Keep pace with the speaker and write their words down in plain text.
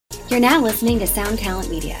You're now listening to Sound Talent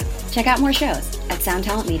Media. Check out more shows at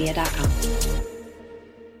soundtalentmedia.com.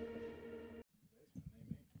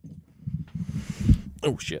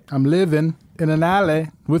 Oh, shit. I'm living in an alley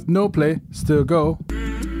with no place to go.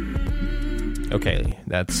 Okay,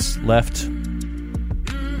 that's left,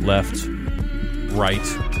 right,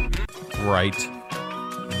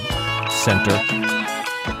 center.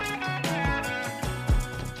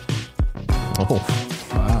 Oh,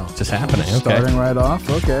 Wow. it's just happening. Okay. Starting right off.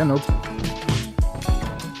 Okay, nope.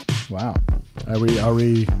 Wow. Are we...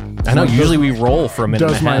 I know, usually we roll for a minute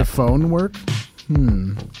Does and a my half. phone work?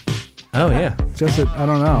 Oh, yeah. I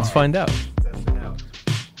don't know. Let's find out.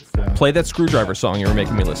 Play that Screwdriver song you were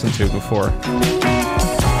making me listen to before.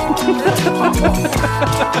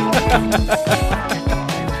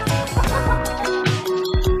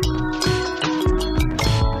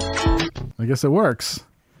 I guess it works.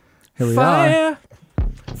 Here we are.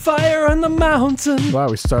 Fire on the mountain. Wow,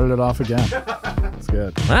 we started it off again. That's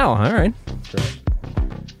good. Wow, all right. Great.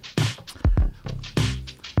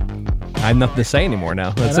 I have nothing to say anymore now.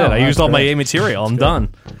 That's I know, it. I used all my great. A material. I'm done.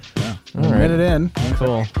 Yeah. All A right. minute in.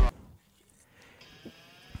 Cool. What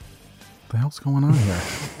the hell's going on here?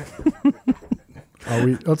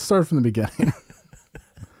 Let's start from the beginning.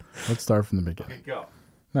 Let's start from the beginning. Okay, go.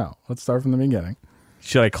 No, let's start from the beginning.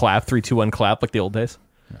 Should I clap? 3, 2, 1, clap like the old days?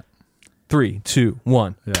 Yeah. 3, 2,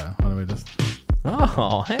 1. Yeah, why don't we just...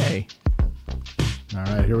 Oh, hey. All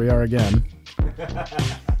right, here we are again.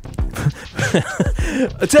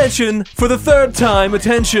 Attention for the third time.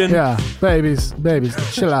 Attention. Yeah, babies,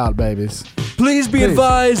 chill out, babies. Please be Please.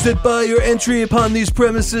 advised that by your entry upon these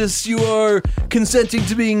premises, you are consenting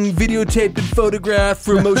to being videotaped and photographed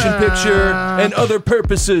for motion picture and other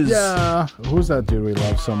purposes. Yeah, who's that dude we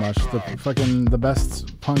love so much? The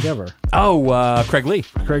best punk ever. Oh, Craig Lee.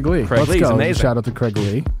 Craig Lee. Craig Let's Lee's go. amazing. Shout out to Craig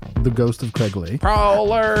Lee, the ghost of Craig Lee.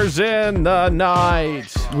 Prowlers in the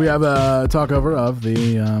night. We have a talkover of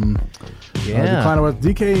the Decline of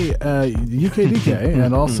UKDK,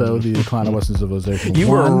 and also the Decline of Western Civilization. You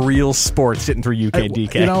were a 1. real sport sitting through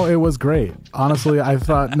UKDK. You know, it was great. Honestly, I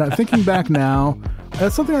thought, thinking back now,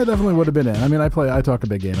 that's something I definitely would have been in. I mean, I talk a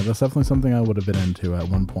big game, and that's definitely something I would have been into at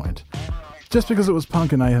one point. Just because it was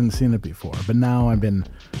punk and I hadn't seen it before. But now I've been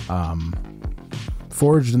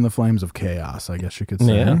forged in the flames of chaos, I guess you could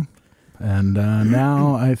say. Yeah. And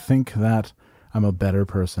now I think that I'm a better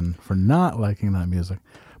person for not liking that music.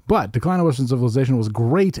 But Decline of Western Civilization was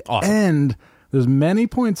great. Awesome. And there's many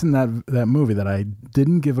points in that movie that I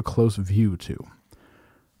didn't give a close view to.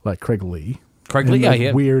 Like Craig Lee. Craig And Lee, yeah, like he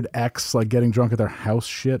had... weird X, like getting drunk at their house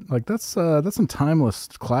shit. Like that's some timeless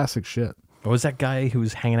classic shit. What was that guy who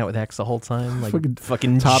was hanging out with X the whole time? Like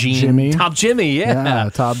Fucking Top Gene. Jimmy. Top Jimmy, yeah.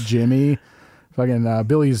 Top Jimmy. Fucking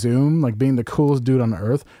Billy Zoom, like being the coolest dude on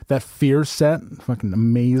earth. That Fear set, fucking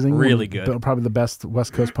amazing. Really good. Probably the best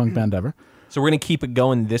West Coast punk band ever. So we're going to keep it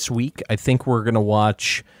going this week. I think we're going to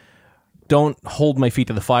watch... Don't hold my feet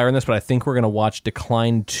to the fire on this, but I think we're going to watch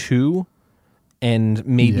Decline 2 and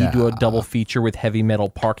maybe do a double feature with Heavy Metal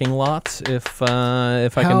Parking Lots if I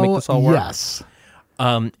can make this all work. Yes.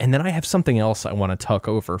 And then I have something else I want to talk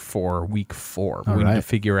over for week 4. We need to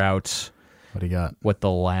figure out What do you got? what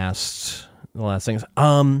the last things.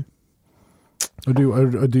 Or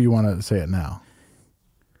do you want to say it now?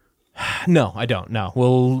 No, I don't. No,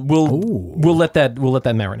 we'll let that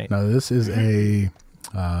marinate. No, this is a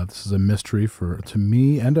mystery to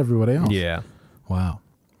me and everybody else. Yeah. Wow.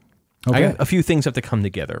 Okay. Okay. A few things have to come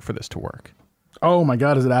together for this to work. Oh my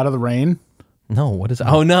God, is it Out of the Rain? No, what is it?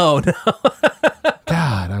 Oh no.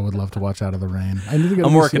 God, I would love to watch Out of the Rain. I need to get.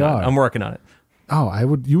 I'm a working VCR. on it. I'm working on it. Oh, I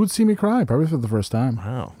would. You would see me cry probably for the first time.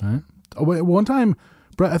 Wow. Right? Oh, wait, one time,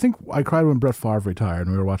 I think I cried when Brett Favre retired,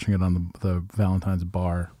 and we were watching it on the Valentine's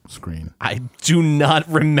bar screen. I do not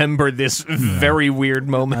remember this very weird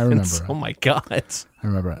moment. I remember it. Oh my God. I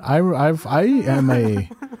remember it. I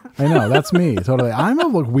know, that's me, totally. I'm a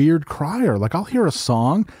weird crier. Like, I'll hear a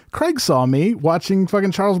song. Craig saw me watching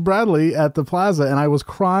fucking Charles Bradley at the Plaza, and I was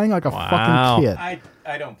crying like a fucking kid.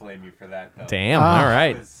 I don't blame you for that, though. Damn. All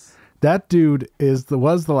right. That dude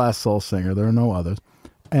was the last Soul singer. There are no others.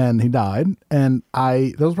 And he died. And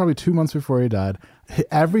that was probably 2 months before he died.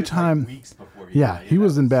 Every time... Weeks before he died. he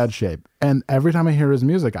was in bad shape. And every time I hear his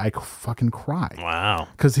music, I fucking cry. Wow.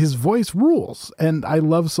 Because his voice rules. And I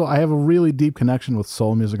love soul. I have a really deep connection with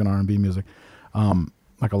soul music and R&B music.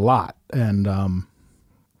 Like a lot. And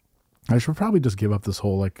I should probably just give up this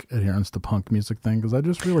whole adherence to punk music thing because I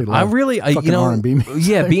just really love fucking R&B music.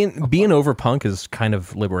 Yeah, being over punk is kind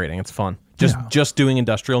of liberating. It's fun. Just doing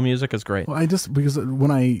industrial music is great. Well, because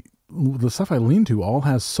the stuff I lean to all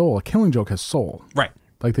has soul. A Killing Joke has soul. Right.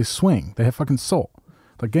 Like they swing. They have fucking soul.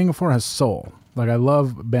 Like Gang of Four has soul. Like I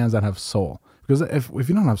love bands that have soul. Because if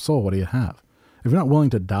you don't have soul, what do you have? If you're not willing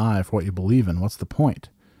to die for what you believe in, what's the point?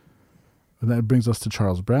 And that brings us to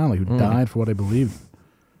Charles Brownlee, who died for what he believed in.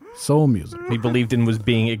 Soul music. He believed in was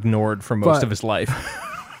being ignored for most of his life.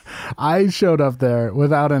 I showed up there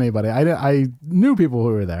without anybody. I knew people who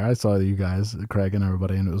were there. I saw you guys, Craig and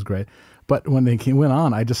everybody, and it was great. But when they went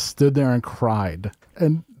on, I just stood there and cried.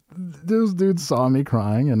 And those dudes saw me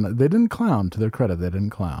crying, and they didn't clown. To their credit, they didn't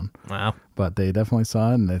clown. Wow. But they definitely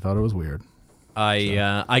saw it, and they thought it was weird.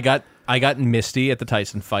 I got misty at the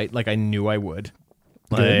Tyson fight, like I knew I would.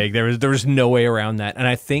 Like there was no way around that. And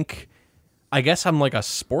I guess I'm like a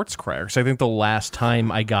sports crier, because I think the last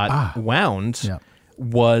time I got wound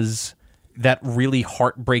was that really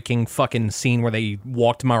heartbreaking fucking scene where they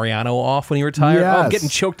walked Mariano off when he retired. Yes. Oh, I'm getting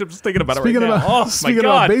choked up just thinking about it right now. Speaking my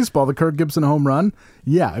God. about baseball, the Kirk Gibson home run.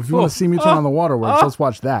 Yeah, if you want to see me turn on the waterworks, let's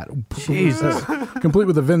watch that. Jesus. Complete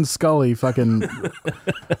with the Vin Scully fucking...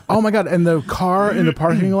 Oh my God, and the car in the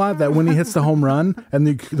parking lot, that when he hits the home run, and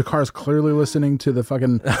the car is clearly listening to the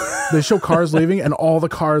fucking... They show cars leaving, and all the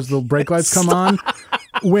cars, the brake lights come on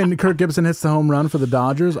when Kirk Gibson hits the home run for the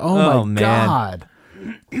Dodgers. Oh my God.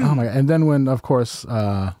 Oh my God. And then when, of course,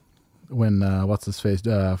 what's his face,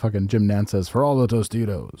 fucking Jim Nantz says, "For all the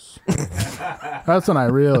Tostitos." That's when I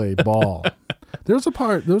really bawl. There was a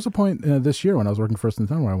point this year when I was working First and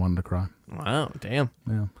 10 where I wanted to cry. Wow, damn.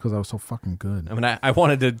 Yeah, because I was so fucking good. I mean, I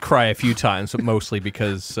wanted to cry a few times, but mostly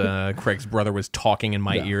because Craig's brother was talking in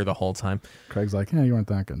my ear the whole time. Craig's like, "Yeah, you weren't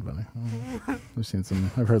that good, buddy."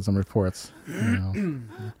 I've heard some reports.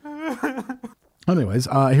 Anyways,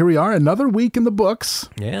 here we are, another week in the books.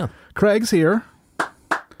 Yeah. Craig's here.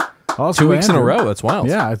 Also 2 weeks in a Andrew. row. That's wild.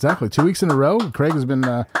 Yeah, exactly. 2 weeks in a row. Craig has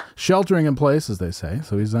been sheltering in place, as they say.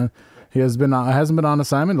 So he hasn't been on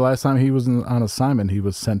assignment. The last time he was on assignment, he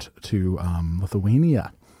was sent to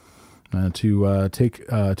Lithuania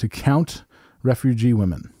to count refugee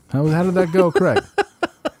women. How did that go, Craig?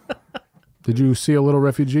 Did you see a little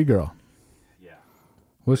refugee girl?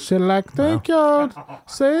 Was she like, "Thank you,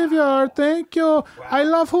 Savior, thank you. I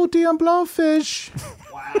love Hootie and Blowfish.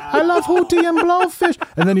 I love Hootie and Blowfish."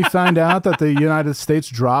 And then he found out that the United States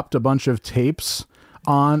dropped a bunch of tapes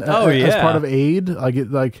on as part of aid,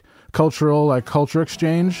 like culture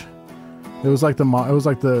exchange. It was like the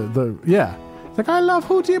It's like, "I love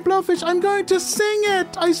Hootie and Blowfish. I'm going to sing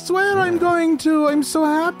it. I swear I'm going to. I'm so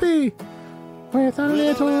happy. With a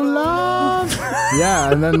little love." Yeah,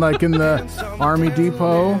 and then like in the Army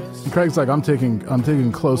Depot, Craig's like, I'm taking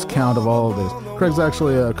close count of all of this. Craig's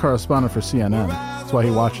actually a correspondent for CNN. That's why he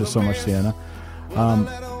watches so much CNN.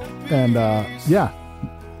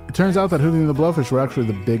 It turns out that Hootie and the Blowfish were actually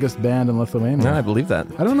the biggest band in Lithuania. Yeah, I believe that.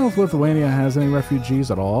 I don't know if Lithuania has any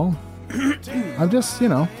refugees at all. I'm just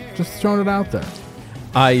throwing it out there.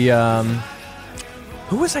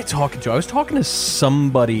 Who was I talking to? I was talking to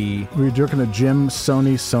somebody. Were you joking to Jim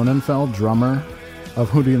Sony Sonnenfeld, drummer of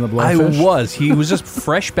Hootie and the Blowfish? I was. He was just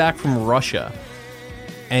fresh back from Russia,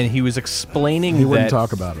 and he was explaining he wouldn't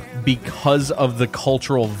talk about it because of the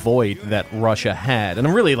cultural void that Russia had,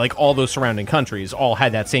 and really, like all those surrounding countries, all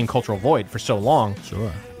had that same cultural void for so long.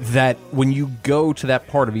 Sure. That when you go to that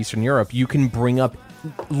part of Eastern Europe, you can bring up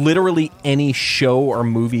literally any show or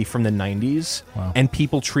movie from the 90s, and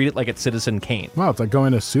people treat it like it's Citizen Kane. Wow, it's like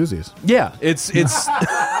going to Susie's. Yeah, it's it's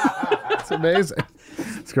amazing.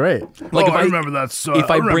 It's great. Like I remember that. If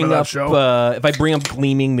I bring up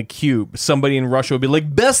Gleaming the Cube, somebody in Russia would be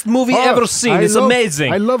like, "Best movie ever seen. It's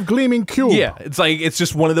amazing." I love Gleaming Cube. Yeah, it's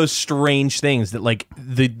just one of those strange things that like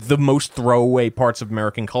the most throwaway parts of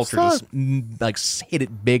American culture just like hit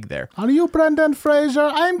it big there. Are you Brendan Fraser?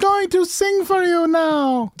 I'm going to sing for you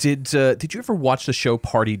now. Did you ever watch the show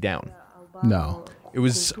Party Down? No. It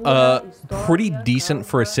was pretty decent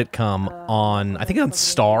for a sitcom on, I think on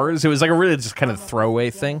Stars. It was like a really just kind of throwaway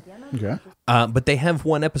thing. Okay. But they have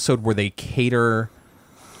one episode where they cater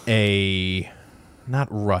not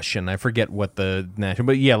Russian, I forget what the national,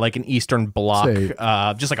 but yeah, like an Eastern Bloc,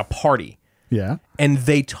 just like a party. Yeah. And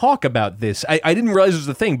they talk about this. I didn't realize it was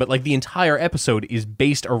a thing, but like the entire episode is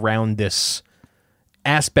based around this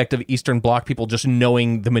aspect of Eastern Bloc people just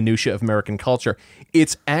knowing the minutia of American culture.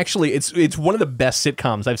 It's actually it's one of the best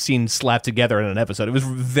sitcoms I've seen slapped together in an episode. It was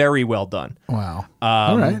very well done. Wow.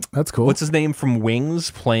 All right, that's cool. What's his name from Wings,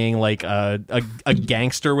 playing like a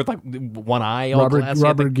gangster with like one eye?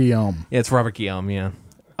 Robert Guillaume. Yeah, it's Robert Guillaume. Yeah,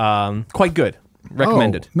 quite good.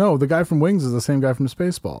 Recommended. Oh, no, the guy from Wings is the same guy from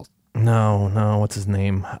Spaceballs. No, what's his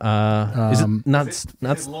name? Is it not?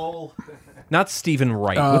 Not Stephen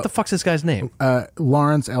Wright. What the fuck's this guy's name?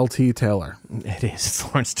 Lawrence L.T. Taylor. It is. It's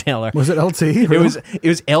Lawrence Taylor. Was it L.T.? It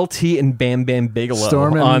was L.T. and Bam Bam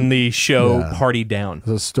Bigelow on the show Party Down.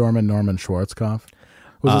 Was it Storm and Norman Schwarzkopf?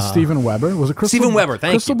 Was it Steven Weber? Was it Stephen Weber?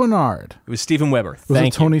 Crystal Bernard? It was Stephen Weber. Was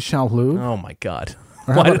it Tony Shalhoub? Oh my God.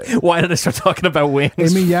 Why did I start talking about wings?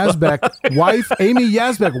 Amy Yazbek,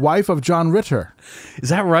 wife of John Ritter. Is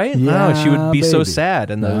that right? Yeah, no, she would be so baby.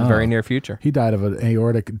 sad in the very near future. He died of an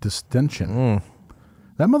aortic distension.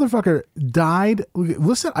 That motherfucker died.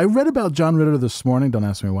 Listen, I read about John Ritter this morning. Don't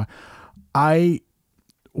ask me why. I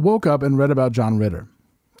woke up and read about John Ritter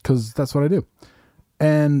because that's what I do.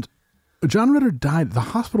 And John Ritter died. The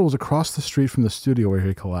hospital was across the street from the studio where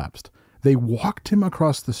he collapsed. They walked him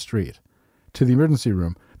across the street to the emergency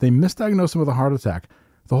room. They misdiagnosed him with a heart attack.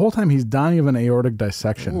 The whole time he's dying of an aortic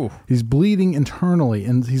dissection. Ooh. He's bleeding internally,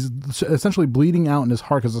 and he's essentially bleeding out in his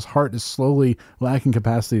heart because his heart is slowly lacking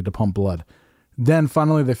capacity to pump blood. Then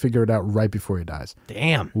finally they figure it out right before he dies.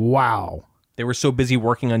 Damn. Wow. They were so busy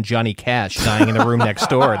working on Johnny Cash dying in the room next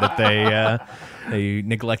door that they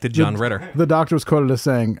neglected John Ritter. The doctor was quoted as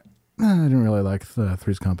saying, I didn't really like the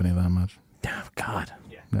Three's Company that much. Oh, God.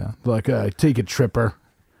 Yeah. Like, take it, Tripper.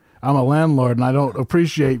 I'm a landlord and I don't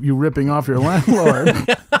appreciate you ripping off your landlord.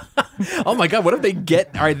 Oh my God! What if they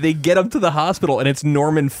get him to the hospital and it's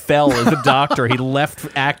Norman Fell as the doctor? He left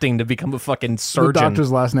acting to become a fucking surgeon. The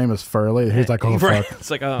doctor's last name is Furley. He's like, oh fuck.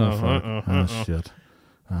 It's like, oh shit.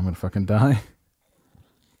 I'm gonna fucking die.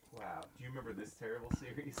 Wow. Do you remember this terrible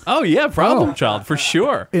series? Oh yeah, Problem Child for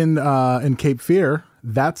sure. In Cape Fear,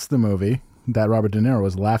 that's the movie that Robert De Niro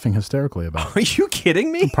was laughing hysterically about. Are you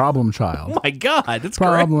kidding me? Problem Child. Oh my God, that's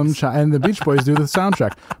Problem Child. And the Beach Boys do the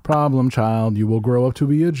soundtrack. Problem Child, you will grow up to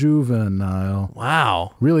be a juvenile.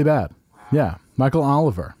 Wow. Really bad. Yeah. Michael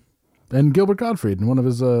Oliver. And Gilbert Gottfried in one of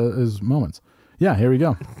his moments. Yeah, here we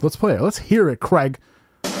go. Let's play it. Let's hear it, Craig.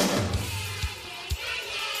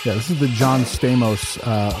 Yeah, this is the John Stamos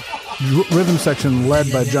rhythm section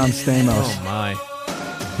led by John Stamos. Oh my.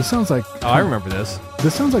 This sounds like... Oh, I remember this.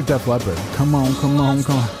 This sounds like Def Leppard. Come on, come on,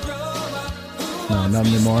 come on. No, not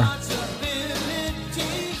anymore.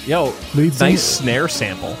 Yo, nice snare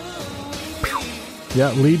sample.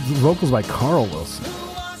 Yeah, lead vocals by Carl Wilson.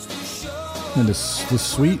 And the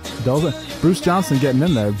sweet dulcet. Bruce Johnson getting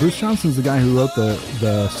in there. Bruce Johnson's the guy who wrote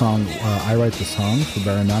the song I Write the Song for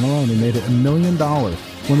Barry Manilow, and he made it $1 million.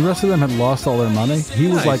 When the rest of them had lost all their money, he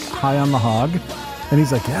was like high on the hog. And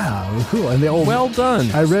he's like, yeah, cool. And they all well done.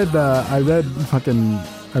 I read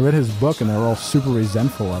his book, and they were all super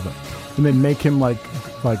resentful of it. And they'd make him like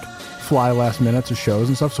fly last minute to shows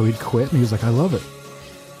and stuff, so he'd quit. And he's like, I love it.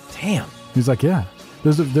 Damn. He's like, yeah.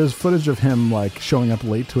 There's footage of him like showing up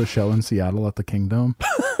late to a show in Seattle at the Kingdom.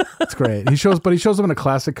 It's great. He shows up in a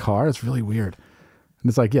classic car. It's really weird. And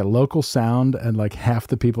it's like, yeah, local sound, and like half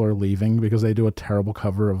the people are leaving because they do a terrible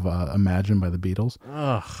cover of Imagine by the Beatles.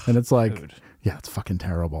 Ugh, and it's like, dude. Yeah, it's fucking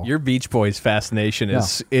terrible. Your Beach Boys fascination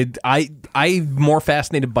is I'm more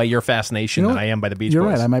fascinated by your fascination than I am by the Beach Boys. You're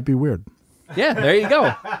right. I might be weird. Yeah, there you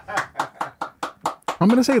go. I'm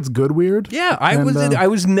gonna say it's good weird. Yeah, I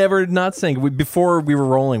was never not saying. Before we were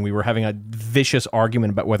rolling, we were having a vicious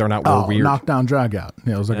argument about whether or not we're weird. Knockdown, drag out.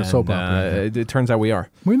 Yeah, it was like a soap opera. It turns out we are.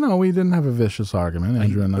 We didn't have a vicious argument,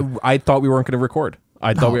 Andrew and I thought we weren't going to record.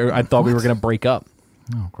 I thought we were going to break up.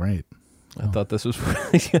 Oh, great. I thought this was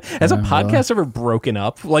has a podcast ever broken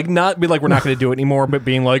up? Like, not be like we're not going to do it anymore, but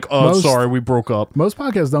being like, sorry, we broke up. Most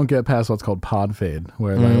podcasts don't get past what's called pod fade,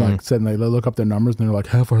 where they like said they look up their numbers and they're like,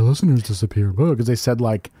 half our listeners disappeared because they said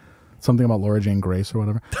like something about Laura Jane Grace or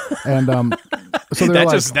whatever, and so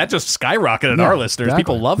that just skyrocketed our listeners. Exactly.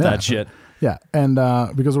 People love that shit. Yeah, and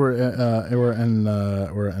because we're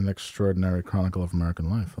an extraordinary chronicle of American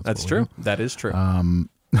life. That's true. That is true.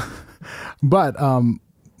 But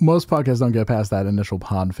most podcasts don't get past that initial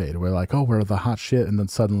pod fade. We're like, oh, we're the hot shit, and then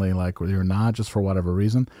suddenly, like, you're not, just for whatever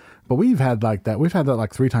reason. But we've had that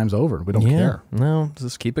like 3 times over. We don't care. No,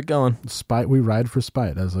 just keep it going. Spite, we ride for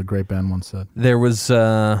spite, as a great band once said. There was,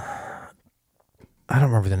 I don't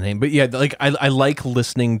remember the name, but yeah, like I like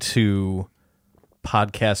listening to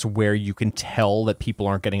podcasts where you can tell that people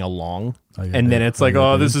aren't getting along, and then it's like,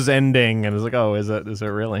 this is ending, and it's like, oh, is it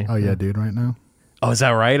really? Oh yeah, dude, right now. Oh, is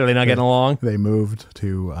that right? Are they not getting along? They moved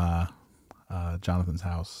to Jonathan's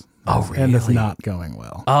house. Oh, really? And it's not going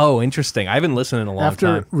well. Oh, interesting. I haven't listened in a long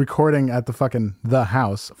time. After recording at the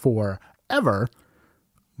house forever,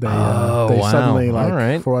 they suddenly,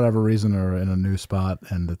 like, for whatever reason, are in a new spot,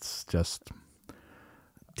 and it's just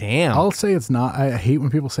Damn. I'll say it's not. I hate when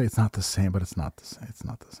people say it's not the same, but it's not the same. It's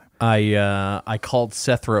not the same. I called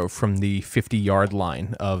Seth Rowe from the 50-yard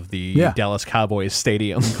line of the Dallas Cowboys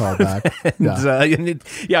stadium. Call back.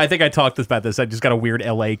 I think I talked about this. I just got a weird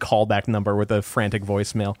LA callback number with a frantic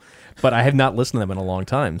voicemail, but I have not listened to them in a long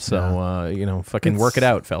time. So fucking work it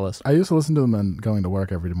out, fellas. I used to listen to them and going to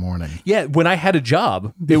work every morning. Yeah, when I had a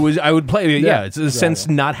job, I would play. It's since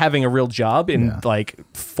not having a real job in like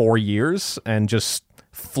 4 years and just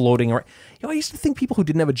floating around. I used to think people who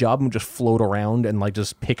didn't have a job and would just float around and like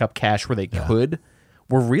just pick up cash where they could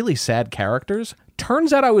were really sad characters.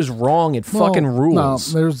 Turns out I was wrong. It fucking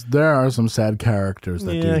rules. No, there are some sad characters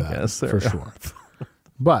that do that, I guess for sure.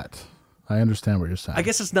 But I understand what you're saying. I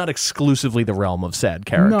guess it's not exclusively the realm of sad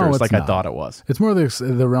characters it's I not. thought it was. It's more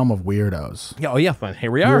the realm of weirdos. Oh yeah, but here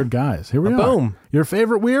we are. Weird guys. Here we are. Boom. Your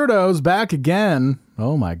favorite weirdos back again.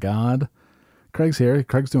 Oh my God. Craig's here. I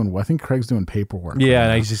think Craig's doing paperwork.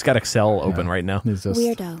 Yeah, and he's got Excel open right now. He's just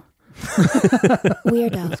Weirdo.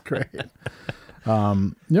 Weirdo. That's great.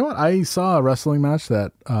 You know what? I saw a wrestling match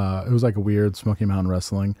that it was like a weird Smoky Mountain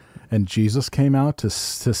Wrestling, and Jesus came out to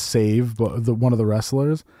save one of the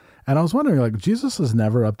wrestlers, and I was wondering, like, Jesus has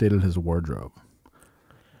never updated his wardrobe.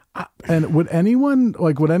 And would anyone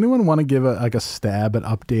want to give a stab at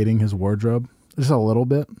updating his wardrobe just a little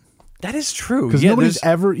bit? That is true. Because nobody's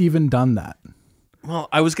ever even done that. Well,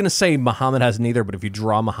 I was going to say Muhammad hasn't either, but if you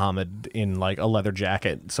draw Muhammad in like a leather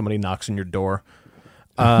jacket, somebody knocks on your door.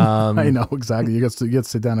 I know, exactly. You get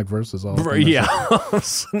satanic verses all the time. Yeah.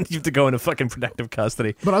 You have to go into fucking protective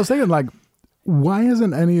custody. But I was thinking, like, why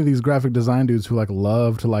isn't any of these graphic design dudes who like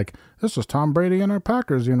love to like, this is Tom Brady in a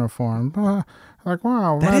Packers uniform. Like,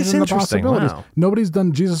 wow, that is the interesting. possibilities. Wow. Nobody's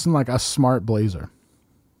done Jesus in like a smart blazer.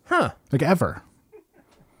 Huh. Like ever.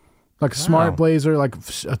 Like a smart blazer, like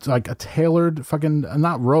a tailored fucking,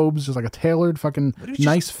 not robes, just like a tailored fucking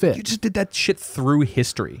nice fit. You just did that shit through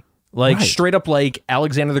history. Like straight up like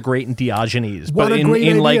Alexander the Great and Diogenes. What but a great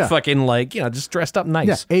in idea. like fucking like, just dressed up nice.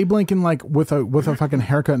 Yeah, Abe Lincoln like with a fucking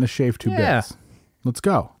haircut and a shave 2 bits. Let's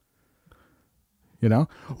go.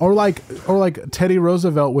 Or like Teddy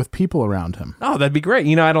Roosevelt with people around him. Oh, that'd be great.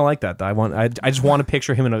 I don't like that. I just want to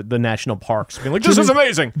picture him in the national parks being like, this is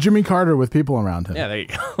amazing. Jimmy Carter with people around him. Yeah, there you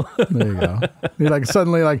go. There you go. He like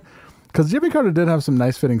suddenly like, because Jimmy Carter did have some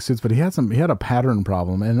nice fitting suits, but he had a pattern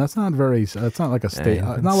problem, and that's not like a state.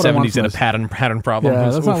 Not what 70s in a pattern problem.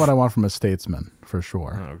 Yeah, that's not what I want from a statesman for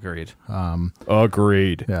sure. Oh, agreed.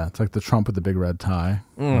 Agreed. Yeah, it's like the Trump with the big red tie.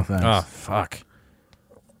 No thanks. Oh, fuck.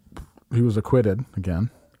 He was acquitted again.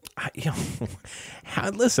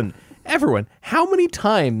 Listen, everyone, how many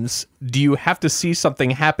times do you have to see something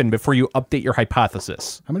happen before you update your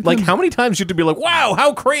hypothesis? How many times do you have to be like, wow,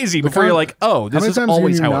 how crazy, before you're like, oh, this is always how it works? How many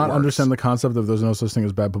times do you not understand the concept of there's no such thing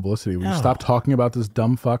as bad publicity? Will you stop talking about this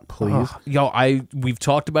dumb fuck, please? We've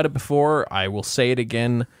talked about it before. I will say it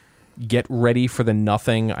again. Get ready for the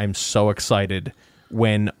nothing. I'm so excited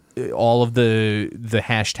when all of the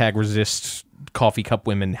hashtag resist coffee cup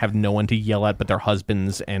women have no one to yell at but their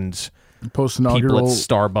husbands and post-inaugural people at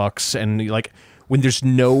Starbucks, and like when there's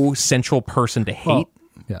no central person to hate,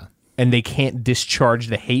 and they can't discharge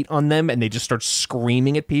the hate on them, and they just start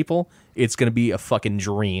screaming at people. It's gonna be a fucking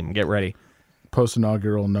dream. Get ready.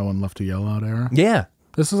 Post-inaugural no one left to yell out era. Yeah,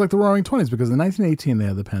 this is like the Roaring '20s, because in 1918 they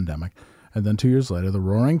had the pandemic, and then 2 years later the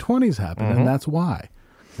Roaring '20s happened, and that's why.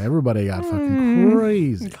 Everybody got fucking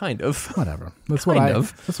crazy. Kind of. Whatever. That's what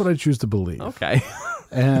I choose to believe. Okay.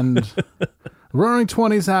 And Roaring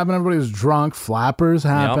 '20s happened. Everybody was drunk. Flappers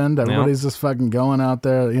happened. Everybody's just fucking going out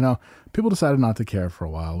there. People decided not to care for a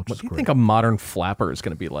while. What do you think a modern flapper is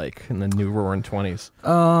going to be like in the new Roaring '20s?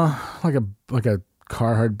 Like a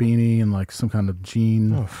Carhartt beanie and like some kind of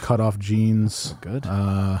cut off jeans. Good.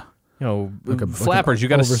 like Flappers, you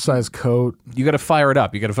got to oversized coat. You got to fire it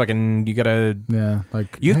up. You have to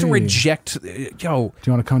reject. Do you want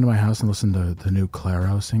to come to my house and listen to the new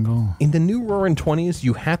Claro single? In the new Roaring '20s,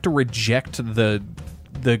 you have to reject the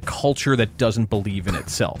culture that doesn't believe in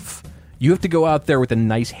itself. You have to go out there with a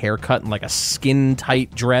nice haircut and like a skin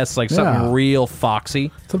tight dress, like something real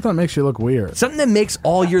foxy. Something that makes you look weird. Something that makes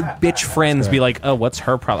all your bitch friends be like, oh, what's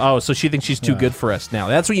her problem? Oh, so she thinks she's too good for us now.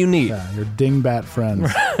 That's what you need. Yeah, your dingbat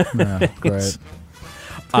friends. Yeah, great.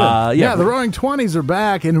 The Roaring '20s are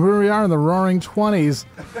back, and here we are in the Roaring '20s.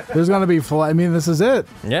 There's going to be, this is it.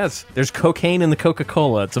 Yes, there's cocaine in the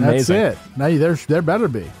Coca-Cola. It's amazing. That's it. Now, there better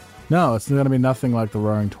be. No, it's going to be nothing like the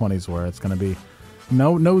Roaring '20s, where it's going to be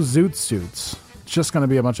no zoot suits. It's just going to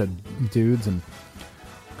be a bunch of dudes and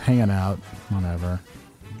hanging out, whatever.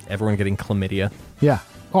 Everyone getting chlamydia. Yeah.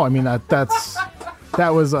 Oh, that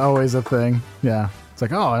was always a thing. Yeah. It's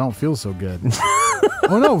like, oh, I don't feel so good.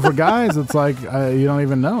 Oh no, for guys it's like you don't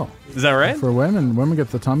even know. Is that right? For women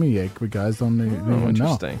get the tummy ache, but guys don't even know.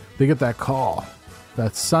 Interesting. They get that call,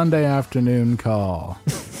 that Sunday afternoon call.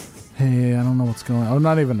 Hey, I don't know what's going on. Oh,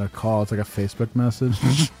 not even a call. It's like a Facebook message.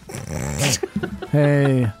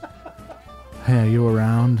 Hey, are you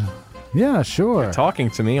around? Yeah, sure. You're talking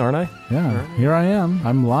to me, aren't I? Yeah, here I am.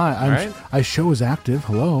 I'm live. right. I show is active.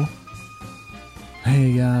 Hello.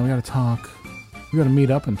 Hey, we gotta talk. We gotta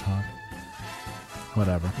meet up and talk.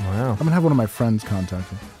 Whatever. Wow. I'm gonna have one of my friends contact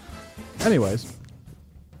me. Anyways,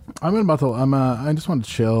 I just want to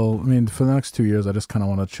chill. I mean, for the next 2 years, I just kind of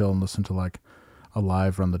want to chill and listen to like a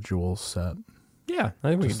live Run the Jewels set. Yeah, I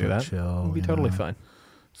think we can do that. Chill. It'll be totally fine.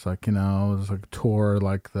 It's like, it's like a tour,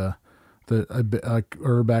 like like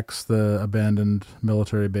Urbex, the abandoned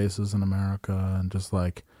military bases in America, and just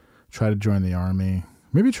like try to join the army.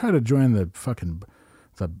 Maybe try to join the fucking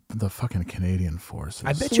Canadian forces.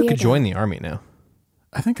 I bet you could join the army now.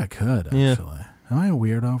 I think I could, actually. Am I a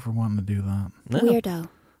weirdo for wanting to do that? No. Weirdo.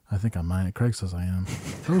 I think I might. Craig says I am.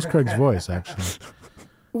 That was Craig's voice, actually.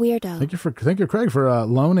 Weirdo. Thank you, Craig, for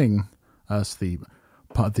loaning us the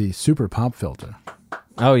super pop filter.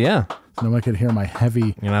 Oh, yeah. So nobody could hear my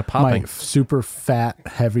heavy, You're not popping. my super fat,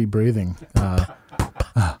 heavy breathing.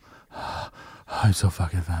 I'm so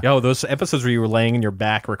fucking fat. Yo, those episodes where you were laying in your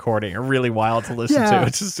back recording are really wild to listen to.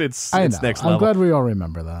 It's I know. next level. I'm glad we all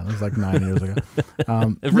remember that. It was like 9 years ago.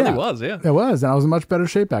 It really was, yeah. It was, and I was in much better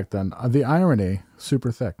shape back then. The irony,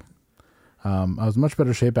 super thick. I was in much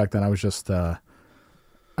better shape back then. I was just,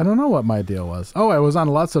 I don't know what my deal was. Oh, I was on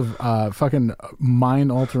lots of fucking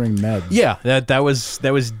mind-altering meds. Yeah, that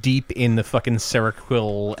was deep in the fucking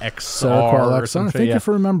Seroquel XR. Seroquel or XR. something. Thank you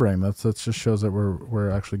for remembering. That just shows that we're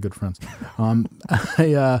actually good friends.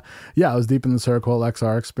 I was deep in the Seroquel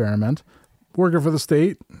XR experiment. Working for the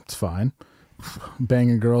state, it's fine.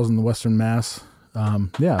 Banging girls in the Western Mass.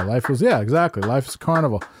 Life was exactly. Life's a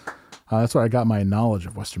carnival. That's where I got my knowledge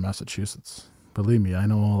of Western Massachusetts. Believe me, I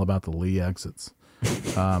know all about the Lee exits.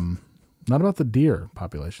 Not about the deer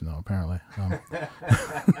population, though, apparently.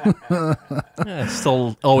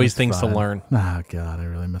 Still always things fine. to learn. Ah, God, I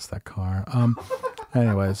really miss that car.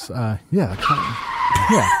 Anyways, the car,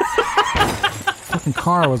 fucking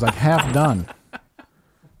car was like half done.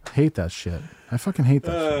 Hate that shit. I fucking hate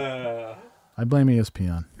that shit. I blame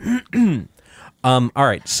ESPN. All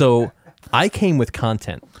right, so I came with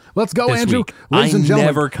content. Let's go, this Andrew. week. Ladies and gentlemen,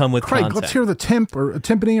 never come with Craig, content. let's hear the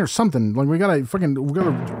timpani or something. Like we gotta.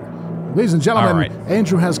 Ladies and gentlemen, All right.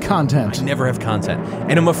 Andrew has content. I never have content.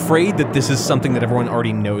 And I'm afraid that this is something that everyone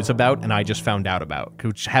already knows about and I just found out about,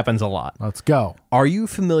 which happens a lot. Let's go. Are you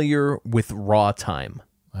familiar with Raw Time?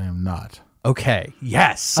 I am not. Okay.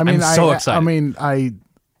 Yes. I mean, I'm so excited. I mean,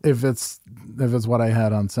 if it's what I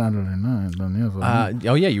had on Saturday night, then yes.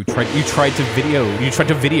 oh yeah, you tried to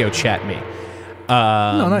video chat me.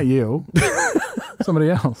 No, not you. Somebody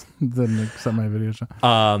else didn't accept my video chat.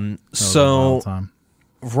 So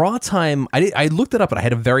Raw Time, I looked it up, but I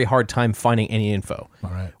had a very hard time finding any info. All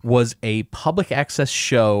right. Was a public access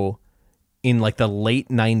show in like the late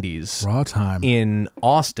 90s. Raw Time in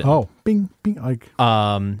Austin. Oh, bing, bing, like.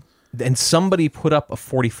 And somebody put up a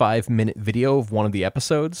 45-minute video of one of the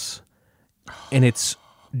episodes, and it's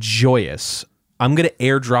joyous. I'm going to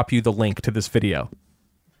airdrop you the link to this video.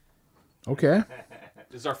 Okay.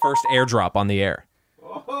 This is our first airdrop on the air.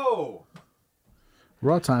 Oh,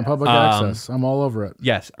 Raw Time, public access. I'm all over it.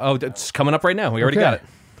 Yes. Oh, it's coming up right now. We already got it.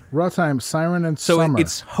 Raw Time, Siren and So Summer.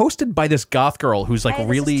 it's hosted by this goth girl who's like Hey,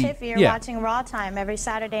 really... this is Tiffy. You're watching Raw Time every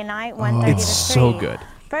Saturday night, 1:30 to 3. It's so good.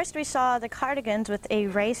 First, we saw the Cardigans with A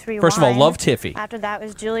Race Rewind. First of all, love Tiffy. After that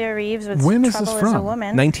was Julia Reeves with When is Trouble this is a from?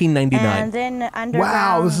 Woman. 1999. And then Underground.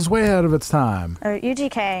 Wow, this is way ahead of its time. Or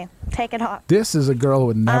UGK. Take it off. This is a girl who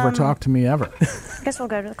would never talk to me ever. I guess we'll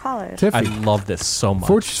go to the callers. I Tiffy, love this so much.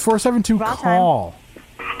 472 Raw call.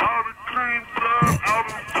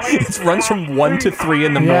 It runs from 1 to 3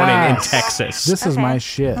 in the morning in Texas. This is Okay. my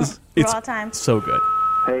shit. It's Raw Time. so good.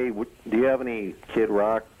 Hey, do you have any Kid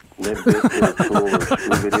Rock, Limp Bizkit, or Tool or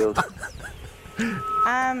Screw videos?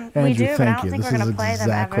 Andrew, we do, but I thank don't you. think This we're is going to play them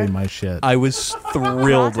exactly ever. my shit. I was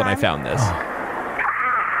thrilled when I found this.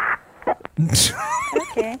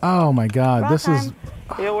 Okay. Oh my God, Raw this is. Time.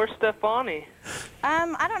 Yeah, where's Stefani?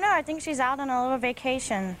 I don't know. I think she's out on a little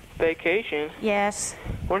vacation. Vacation? Yes.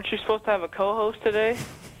 Weren't you supposed to have a co-host today?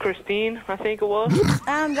 Christine, I think it was.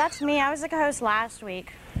 That's me. I was the co-host last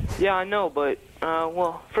week. Yeah, I know, but,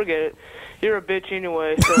 well, forget it. You're a bitch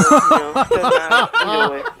anyway, so, doesn't matter.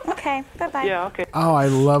 Anyway. Okay. Bye-bye. Yeah, okay. Oh, I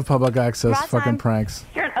love public access Raw fucking Time. pranks.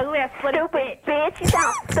 You're an ugly ass stupid bitch. You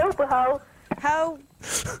sound stupid hoe. Ho.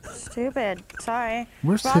 Stupid. Sorry.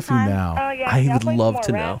 Where's Raw Tiffy time. now? Oh, yeah. I yeah, I'll would play some love more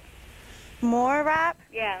to rap. know. More rap?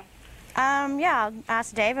 Yeah. Yeah, I'll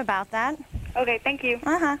ask Dave about that. Okay, thank you.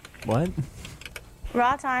 Uh-huh. What?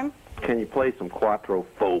 Raw time. Can you play some Quattro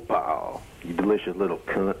Faux Pas? You delicious little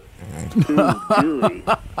cunt. Ooh, gooey.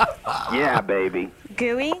 Yeah, baby.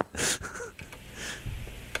 Gooey.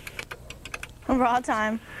 Raw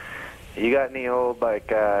time. You got any old, like,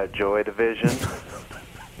 Joy Division?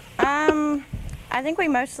 I think we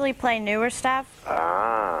mostly play newer stuff,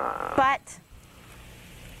 Ah. but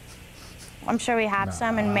I'm sure we have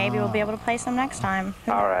some, and maybe we'll be able to play some next time.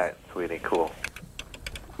 Who All knows? right, sweetie, cool.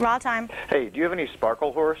 Raw time. Hey, do you have any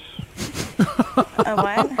Sparkle Horse? A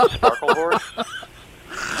what? Sparkle Horse?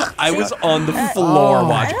 I was on the floor I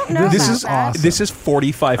watching. don't know This about is that. awesome. This is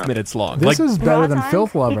 45 minutes long. This like, is better Raw than time?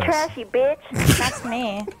 Filth You Lovers. trashy bitch. That's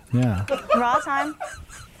me. Yeah. Raw time.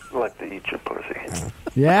 I like to eat your pussy.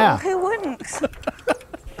 Yeah. Who wouldn't?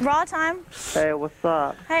 Raw time. Hey, what's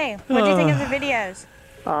up? Hey, what do you think of the videos?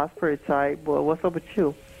 It's pretty tight. Well, what's up with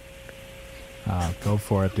you? Go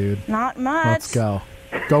for it, dude. Not much. Let's go.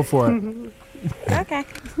 Go for it. Okay.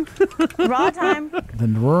 Raw time. The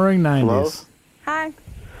roaring 90s. Hi.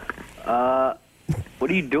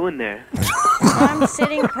 What are you doing there? I'm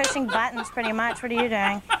sitting pushing buttons pretty much. What are you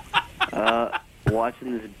doing?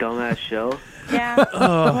 Watching this dumbass show? Yeah.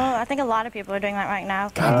 Well, I think a lot of people are doing that right now.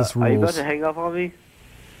 God, this Are you about rules. to hang up on me?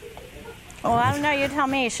 Well, I don't know. You tell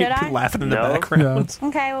me. Should I? laughing in the No. background.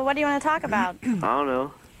 Okay. Well, what do you want to talk about? I don't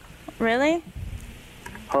know. Really?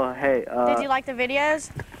 Oh, hey, Did you like the videos?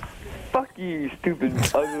 fuck you, stupid,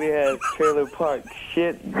 ugly-ass trailer park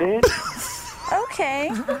shit, bitch. Okay.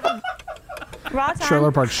 Raw time.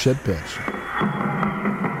 Trailer Park shit bitch.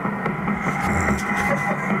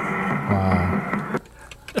 Wow.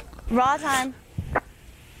 Raw time.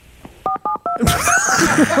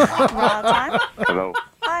 Raw time. Hello.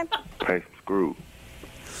 Hi. Play some Screw.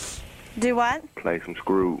 Do what? Play some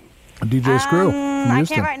Screw. DJ Screw. from I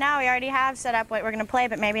Houston. can't right now. We already have set up what we're going to play,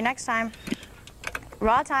 but maybe next time.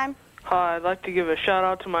 Raw time. Hi, I'd like to give a shout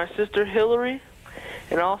out to my sister Hillary,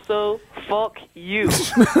 and also fuck you.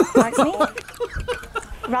 That's me.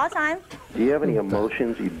 Raw time. Do you have any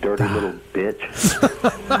emotions, you dirty little bitch?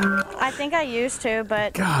 I think I used to,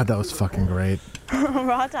 but God, that was fucking great.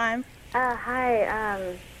 raw time. Hi,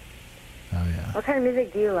 Oh, yeah. what kind of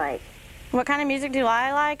music do you like? What kind of music do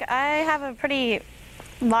I like? I have a pretty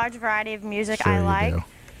large variety of music Sure I you like.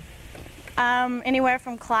 do. Anywhere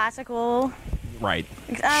from classical. Right.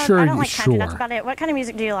 Sure, I don't like country. That's sure. about it. What kind of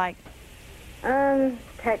music do you like?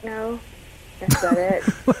 Techno. That's about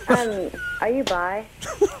it. Are you bi?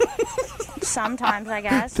 Sometimes, I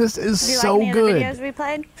guess. This is do you so like any of the good. videos we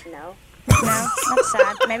played? No. No, that's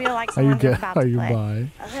sad. Maybe you'll like Are some you ones we're good? about Are to you play.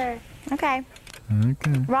 bi? Okay. Okay.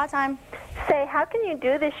 Okay. Raw time. Say, how can you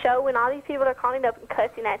do this show when all these people are calling up and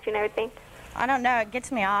cussing at you and everything? I don't know. It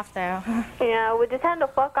gets me off, though. Yeah, we just had to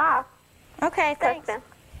fuck off. Okay, thanks.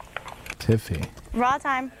 Tiffy. Raw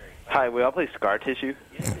time. Hi, will I play Scar Tissue?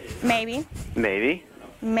 Maybe. Maybe.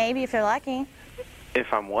 Maybe if you're lucky.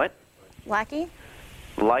 If I'm what? Lucky?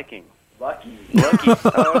 Liking. Lucky.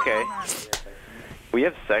 Oh, okay. Will you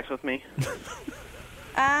have sex with me?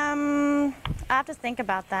 I have to think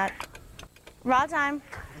about that. Raw time.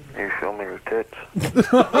 You show me your tits.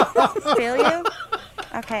 Feel you?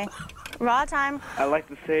 Okay. Raw time. I'd like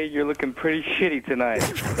to say you're looking pretty shitty tonight.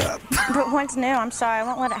 But what's new? I'm sorry. I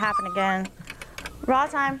won't let it happen again. Raw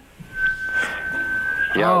time.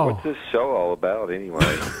 Yeah, Oh. what's this show all about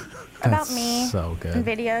anyway? About me. So good. And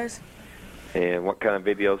videos. And what kind of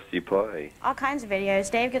videos do you play? All kinds of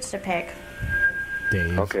videos. Dave gets to pick.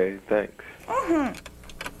 Dave. Okay, thanks.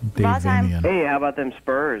 Raw time. Davinian. Hey, how about them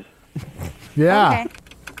Spurs? Yeah. Okay.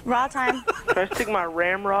 Raw time. Can I stick my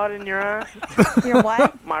ramrod in your eye? Your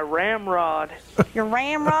what? My ramrod. Your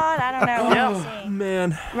ramrod? I don't know. Let me see.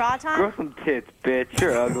 Man. Raw time? Grow some tits, bitch.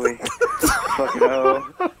 You're ugly. Fucking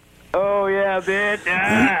hoe. Oh, yeah, bitch.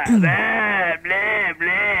 Blah, blah,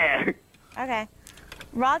 blah. Okay.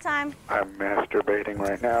 Raw time. I'm masturbating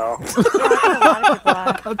right now. A lot of people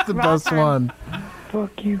are. That's the Raw best time. one.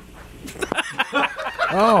 Fuck you.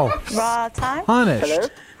 Oh, Raw time. punished. Hello?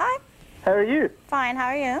 Hi. How are you? Fine. How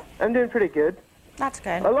are you? I'm doing pretty good. That's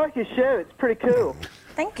good. I like your show. It's pretty cool.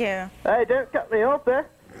 Thank you. Hey, don't cut me off there.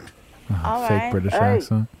 All Fake right. British Hey.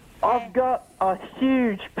 accent. I've got a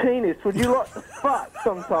huge penis. Would you like to fuck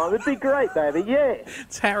sometime? It'd be great, baby. Yeah.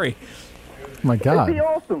 It's Harry. Oh my It'd God. be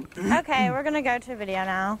awesome. Okay, we're going to go to video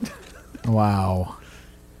now. Wow.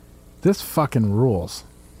 This fucking rules.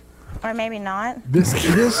 Or maybe not. This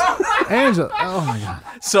Angela. Oh my god.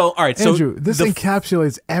 So all right, Andrew, so this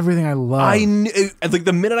encapsulates everything I love. Like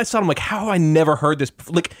the minute I saw it, I'm like, how have I never heard this?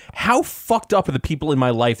 Like, how fucked up are the people in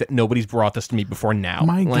my life that nobody's brought this to me before now?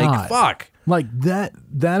 My like, God. fuck. Like that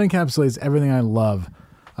encapsulates everything I love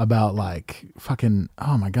about like fucking,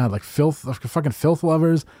 oh my God, like fucking filth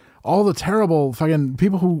lovers, all the terrible fucking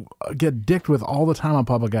people who get dicked with all the time on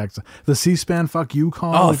public access. The C-SPAN fuck you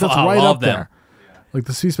call, Oh, like, that's I right love up them. there. Like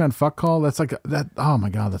the C-SPAN fuck call, that's like that. Oh my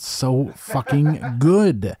God, that's so fucking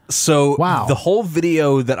good. So wow, the whole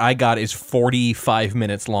video that I got is 45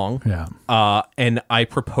 minutes long. Yeah. And I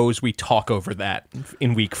propose we talk over that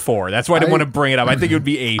in week 4. That's why I didn't want to bring it up. I think it would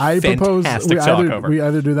be a fantastic talk over. We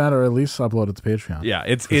either do that or at least upload it to Patreon. Yeah,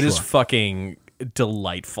 it is fucking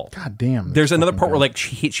delightful. God damn. There's another part where like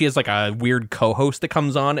she has like a weird co-host that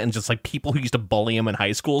comes on and just like people who used to bully him in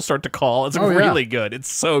high school start to call. It's really good.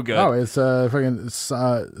 It's so good. Oh, it's fucking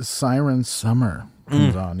Siren Summer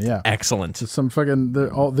comes on. Yeah, excellent. It's some fucking.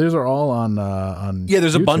 These are all on. Yeah,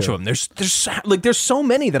 there's YouTube. a bunch of them. There's so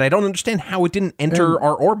many that I don't understand how it didn't enter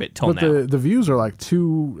our orbit till now. But the views are like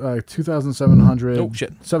 2,700. Oh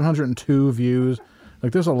shit. 702 views.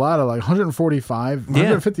 Like there's a lot of like 145,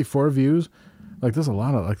 154 views. Like there's a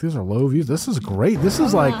lot of like these are low views. This is great. This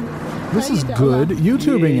is like good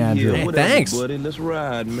YouTubing, Andrew. Hey, thanks. Buddy, let's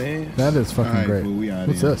ride, man. That is fucking great.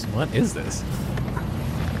 What's this? What is this?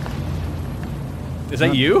 Is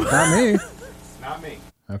that you? Not me. Not me.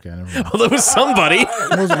 Okay, never mind. Well, that was somebody.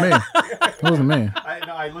 It wasn't me. It wasn't me.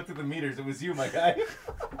 I looked at the meters. It was you, my guy.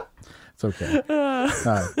 It's okay.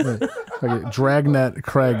 Okay. Dragnet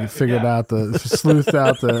Craig figured out sleuthed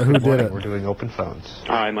out who did it. We're doing open phones.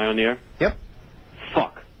 Hi, am I on the air? Yep.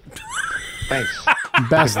 Fuck. Thanks.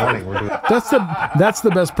 Best. Good morning. We're doing. That's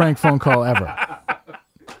the best prank phone call ever.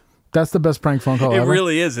 That's the best prank phone call ever. It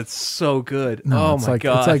really is. It's so good. No, oh it's my like,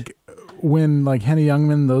 god. It's like when like Henny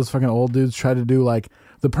Youngman, those fucking old dudes try to do like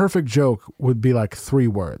the perfect joke would be like 3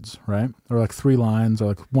 words, right? Or like 3 lines or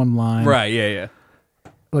like 1 line. Right, yeah.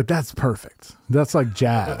 Like that's perfect. That's like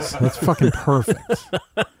jazz. That's fucking perfect.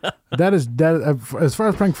 That as far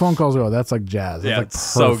as prank phone calls go, that's like jazz. Yeah, like it's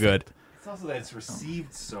so good. It's also that it's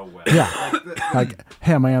received so well. Yeah. Like,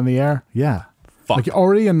 hey, am I on the air? Yeah. Fuck. Like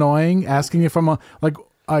already annoying, asking if I'm on, like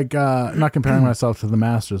not comparing myself to the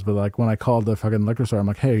Masters, but like when I called the fucking liquor store, I'm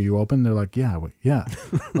like, hey, are you open? They're like, yeah. I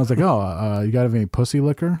was like, oh, you got any pussy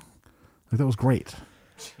liquor? Like that was great.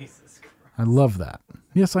 Jesus Christ. I love that.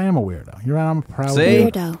 Yes, I am a weirdo. You're right. I'm a proud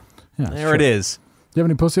weirdo. Yeah, there it is. Do you have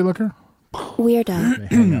any pussy liquor? Weirdo.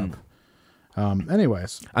 Hang up.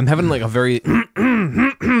 Anyways, I'm having like a very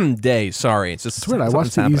day. Sorry, it's just it's weird. I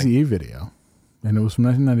watched the Eazy-E video, and it was from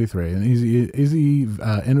 1993, an Eazy-E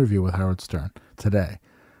interview with Howard Stern today,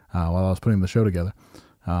 while I was putting the show together,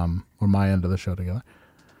 or my end of the show together,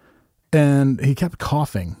 and he kept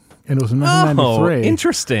coughing, and it was in 1993. Oh,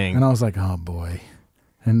 interesting. And I was like, oh boy.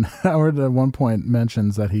 And Howard at one point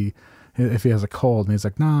mentions that if he has a cold, and he's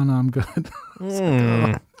like, no, I'm good. Like,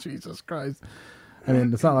 oh, Jesus Christ. I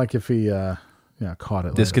mean, it's not like if he caught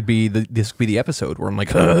it. This could be the episode where I'm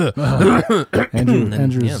like,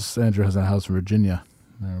 Andrew has a house in Virginia.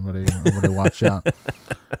 Everybody watch out.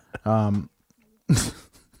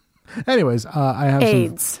 Anyways, I have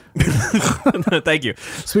AIDS. Thank you.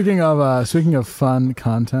 Speaking of fun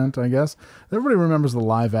content, I guess everybody remembers the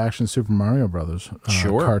live action Super Mario Brothers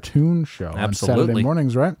cartoon show on Saturday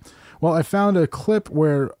mornings, right? Well, I found a clip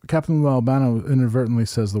where Captain Lou Albano inadvertently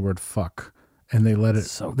says the word "fuck," and they let it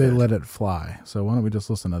fly. So why don't we just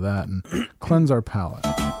listen to that and cleanse our palate?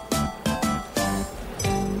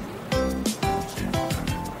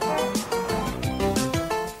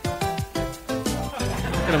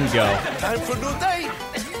 Let him go. Time for a new day.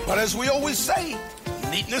 But as we always say,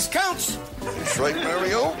 neatness counts. That's right,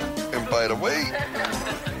 Mario. And by the way,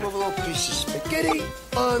 a little piece of spaghetti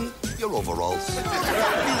on your overalls.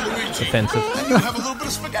 It's offensive. And you have a little bit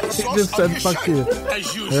of spaghetti He sauce just on said your fuck shirt, you.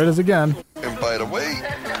 as usual. There it is again. and by the way,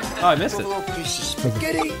 Oh, I missed A it. little piece of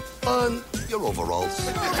spaghetti on your overalls.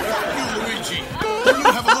 You, Luigi. And you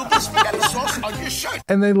have a little bit of spaghetti sauce on your shirt.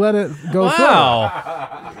 And they let it go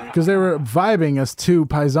Wow. through. Because they were vibing as 2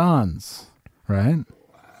 paisans, right?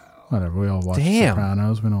 Whatever. We all watch Damn.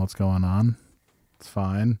 Sopranos. We know what's going on. It's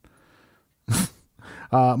fine.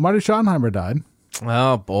 Marty Schottenheimer died.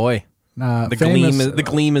 Oh boy. The famous-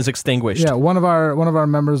 gleam is extinguished. Yeah, one of our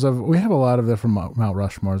members of, we have a lot of different Mount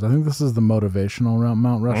Rushmores. I think this is the motivational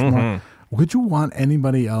Mount Rushmore. Mm-hmm. Would you want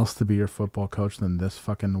anybody else to be your football coach than this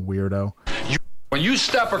fucking weirdo? When you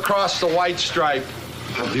step across the white stripe,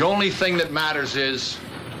 the only thing that matters is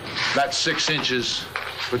that 6 inches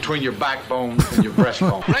between your backbone and your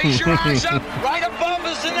breastbone. Raise your eyes up. Right above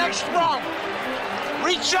is the next rung.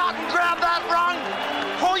 Reach out and grab that rung.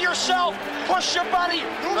 Pull yourself. Push your buddy.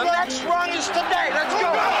 The next rung is today. Let's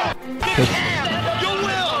go. You can. You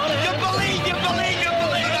will. You believe. You believe. You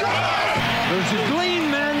believe. There's a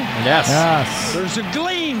gleam, man. Yes. There's a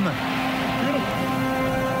gleam.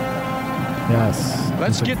 Yes.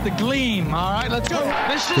 Let's get the gleam, all right? Let's go.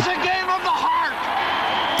 This is a game of the heart.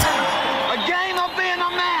 A game of being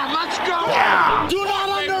a man. Let's go. Yeah. Do not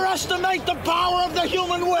underestimate the power of the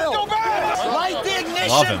human will. Light the ignition.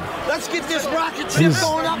 Love him. Let's get this rocket ship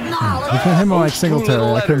going up now. Look at him like Singletary.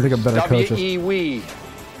 I couldn't think of better coaches. W-E-We.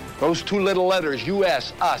 Those two little letters,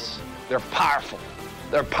 U-S, us. They're powerful.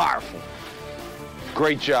 They're powerful.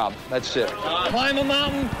 Great job. That's it. Climb a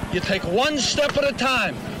mountain, you take one step at a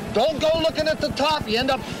time. Don't go looking at the top. You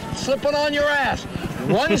end up slipping on your ass.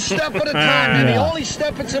 One step at a time, and the only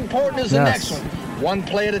step that's important is the next one. One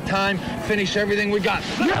play at a time. Finish everything we got.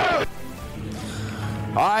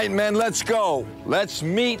 All right, men, let's go. Let's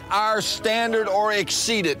meet our standard or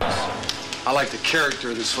exceed it. I like the character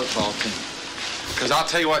of this football team. Because I'll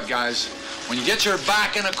tell you what, guys, when you get your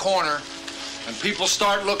back in a corner and people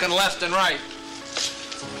start looking left and right,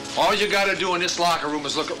 all you got to do in this locker room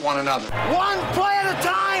is look at one another. One play at a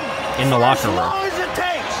time. In the locker room. As long as it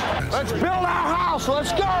takes. Let's build our house.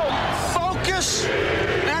 Let's go. Focus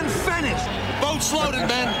and finish. Boat's loaded,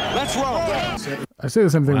 man. Let's roll. I say the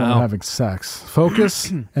same thing when I'm having sex.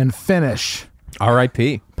 Focus and finish.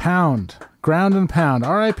 R.I.P. Pound. Ground and pound.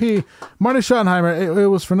 R.I.P. Marty Schottenheimer, it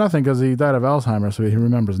was for nothing because he died of Alzheimer's, so he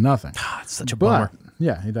remembers nothing. It's such a bummer.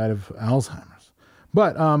 Yeah, he died of Alzheimer's.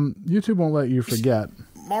 But YouTube won't let you forget.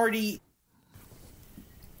 Marty,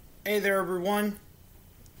 hey there, everyone.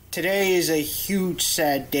 Today is a huge,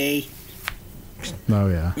 sad day. Oh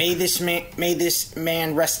yeah. May this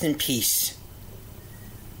man rest in peace.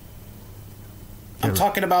 I'm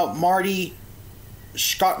talking about Marty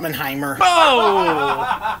Schottenheimer. Oh!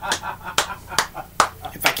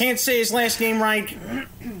 If I can't say his last name right,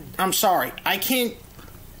 I'm sorry. I can't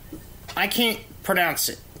pronounce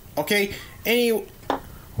it. Okay.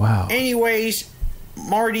 Wow. Anyways.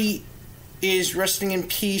 Marty is resting in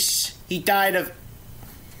peace. He died of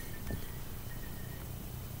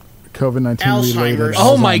COVID-19 related Alzheimer's.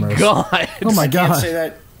 Oh my god! Oh my god! I can't say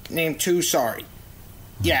that name too. Sorry.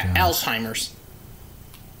 Yeah, Alzheimer's.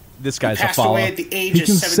 This guy's he passed a follow. away at the age He of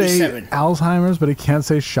can 77. say Alzheimer's, but he can't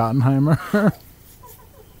say Schottenheimer.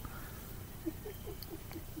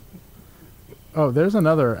 Oh, there's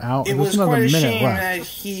another out. It was another quite a minute shame left. that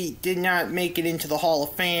he did not make it into the Hall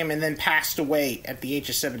of Fame and then passed away at the age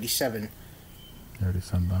of 77. I already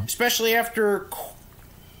said that. Especially after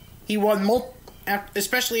he won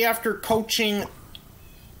especially after coaching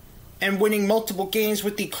and winning multiple games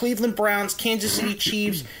with the Cleveland Browns, Kansas City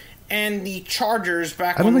Chiefs, and the Chargers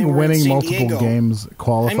back I don't when think they were in winning San multiple Diego. games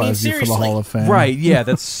qualifies you for the Hall of Fame. Right? Yeah,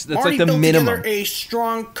 that's Marty like the built minimum. together a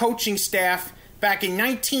strong coaching staff back in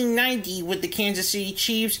 1990 with the Kansas City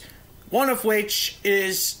Chiefs, one of which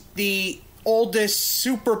is the oldest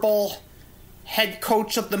Super Bowl head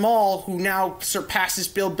coach of them all, who now surpasses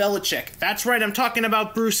Bill Belichick. That's right, I'm talking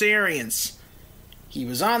about Bruce Arians. He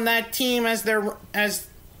was on that team was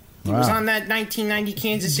on that 1990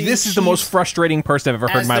 Kansas City This is Chiefs the most frustrating person I've ever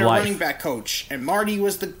heard in my as their life. running back coach, and Marty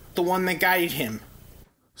was the one that guided him.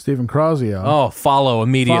 Stephen Crosio. Oh, follow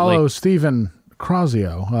immediately. Follow Stephen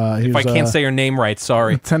Crosio. If I can't say your name right,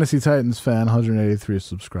 sorry. Tennessee Titans fan, 183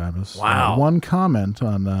 subscribers. Wow. One comment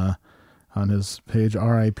on his page,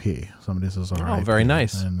 RIP. Somebody says RIP. Oh, very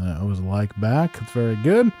nice. And it was a like back. It's very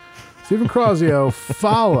good. Stephen Crosio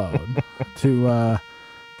followed to,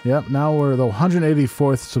 now we're the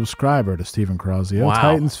 184th subscriber to Stephen Crosio. Wow.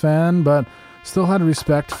 Titans fan, but still had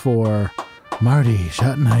respect for Marty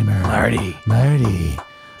Schottenheimer. Marty.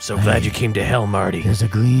 So glad you came to hell, Marty. There's a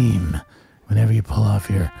gleam. Whenever you pull off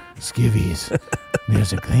your skivvies,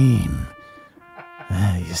 there's a gleam.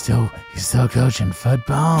 You still coaching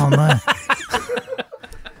football, man?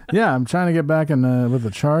 Yeah, I'm trying to get back in with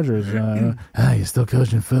the Chargers. You still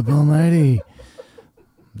coaching football, Marty?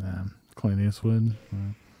 Clint Eastwood.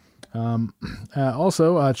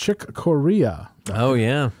 Also, Chick Corea. Oh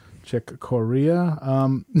yeah, Chick Corea.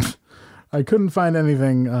 I couldn't find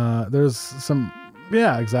anything. There's some.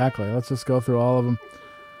 Yeah, exactly. Let's just go through all of them.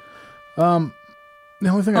 The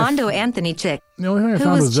only thing Mondo Anthony Chick. The only thing I Who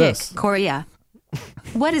found was was Chick this. Corea?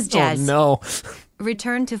 What is jazz? Oh no.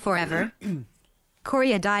 Return to forever.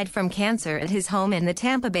 Corea died from cancer at his home in the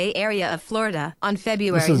Tampa Bay area of Florida on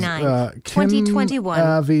February 9, 2021,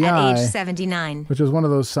 at age 79. Which is one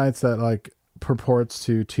of those sites that like purports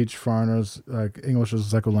to teach foreigners English as a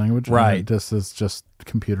second language. Right. And this is just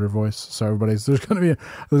computer voice. So there's going to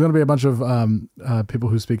be a bunch of people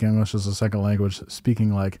who speak English as a second language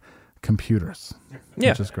speaking like computers.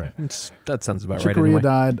 Yeah, which is great. That sounds about Chick right. Corea Anyway.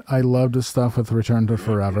 died. I loved his stuff with Return to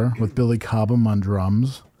Forever with Billy Cobham on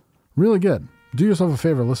drums. Really good. Do yourself a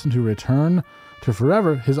favor. Listen to Return to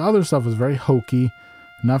Forever. His other stuff was very hokey,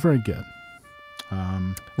 not very good.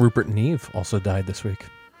 Rupert Neve also died this week.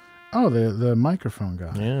 Oh, the microphone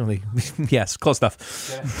guy. Yeah, yes, close enough.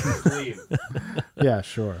 Yeah,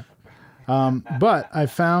 sure. But I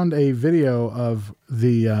found a video of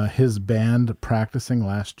his band practicing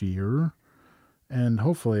last year, and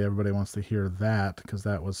hopefully everybody wants to hear that because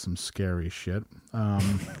that was some scary shit.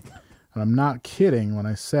 And I'm not kidding when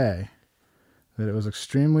I say that it was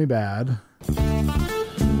extremely bad.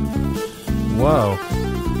 Whoa.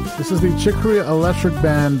 This is the Chick Corea Electric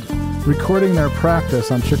Band recording their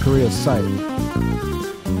practice on Chick Corea's site.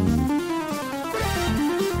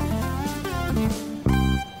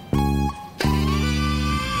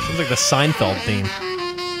 Sounds like the Seinfeld theme.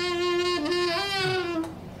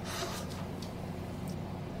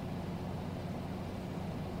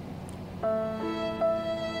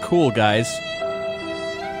 Cool, guys.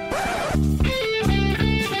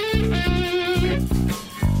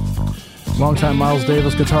 Longtime Miles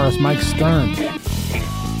Davis guitarist Mike Stern.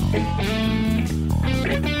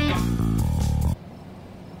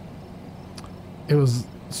 It was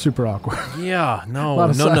super awkward. Yeah, A no, lot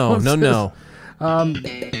of no. Yeah,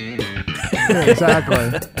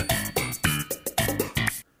 exactly.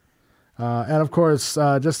 And of course,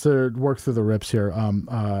 just to work through the rips here,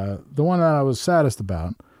 the one that I was saddest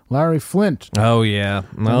about, Larry Flint. Oh, yeah.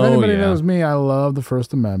 If anybody knows me, I love the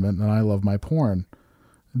First Amendment and I love my porn.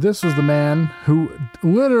 This was the man who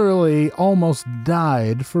literally almost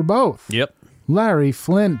died for both. Yep. Larry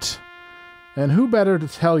Flint. And who better to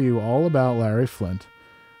tell you all about Larry Flint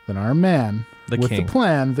than our man with king. the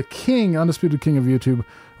plan, the king, undisputed king of YouTube,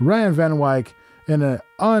 Ryan Van Wyck, in an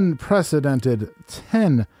unprecedented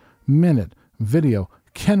 10-minute video.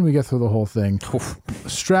 Can we get through the whole thing?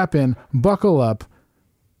 Strap in, buckle up,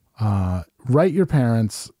 write your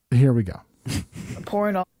parents. Here we go.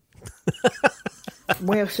 Pouring on.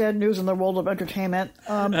 We have sad news in the world of entertainment.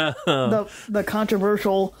 The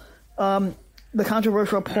controversial porn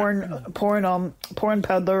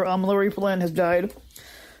peddler Larry Flint has died,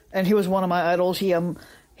 and he was one of my idols. He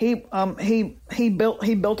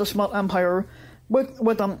built a small empire with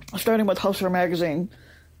starting with Hustler magazine.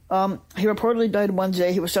 He reportedly died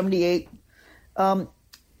Wednesday. He was 78.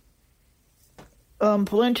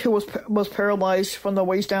 Flint, who was paralyzed from the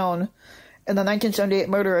waist down in the 1978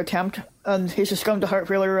 murder attempt, and he succumbed to heart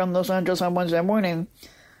failure in Los Angeles on Wednesday morning.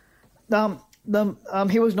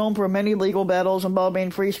 He was known for many legal battles involving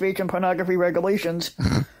free speech and pornography regulations.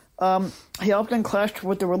 He often clashed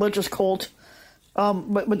with the religious cult,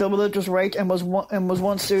 with the religious right, and was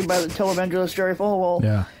once sued by the televangelist Jerry Falwell.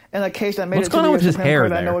 Yeah. In a case that made What's it to going on the with his Supreme hair Court.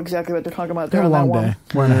 there? I know exactly what they're talking about Had there a on that long one. day.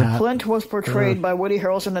 Wearing a hat. Flint was portrayed by Woody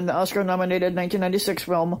Harrelson in the Oscar-nominated 1996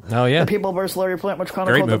 film Oh, yeah. The People vs. Larry Flint, which Great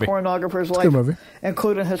chronicled the movie. pornographer's It's a life, good movie.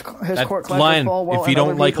 including his That court clash line, with Falwell if you and don't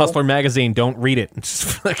other like people. Hustler magazine, don't read it.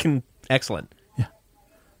 It's fucking excellent.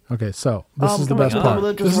 Okay, so this is the best part.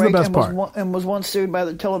 Religious This is the right best and part. was once sued by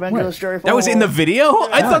the televangelist Jerry Falwell. That was in the video?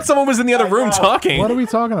 I thought someone was in the other room talking. What are we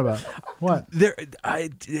talking about? What?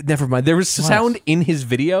 Never mind. There was sound in his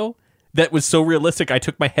video that was so realistic. I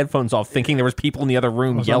took my headphones off, thinking there was people in the other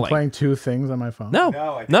room Was I yelling. playing two things on my phone? No,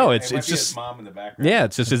 I think it's it might be just his mom in the background. Yeah,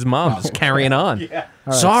 it's just his mom just carrying on. Yeah.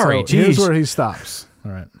 All right, Sorry, so here's geez. where he stops.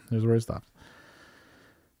 All right, here's where he stops.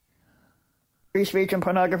 Free speech and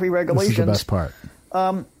pornography This regulations. is the best part.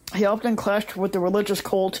 He often clashed with the religious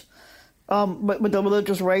cult, with the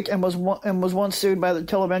religious right, and was once sued by the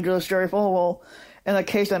televangelist Jerry Falwell. In a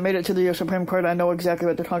case that made it to the Supreme Court. I know exactly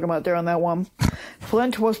what they're talking about there on that one.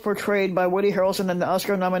 Flint was portrayed by Woody Harrelson in the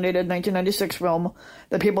Oscar-nominated 1996 film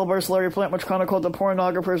The People vs. Larry Flint, which chronicled the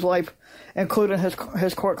pornographer's life, including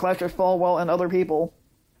his court clash with Falwell and other people.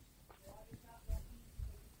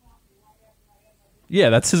 Yeah,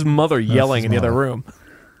 that's his mother yelling in the other room.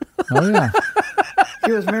 Oh yeah.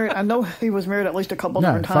 He was married. I know he was married at least a couple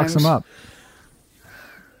Yeah, different it fucks times. him up.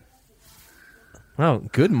 Wow,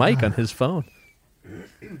 good mic on his phone.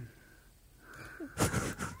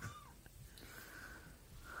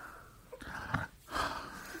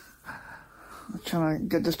 I'm trying to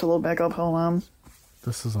get this to load back up. Hold on.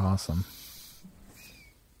 This is awesome.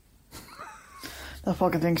 That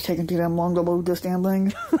fucking thing's taking too damn long to load this damn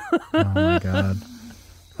thing. Oh my god.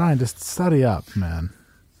 Fine, just study up, man.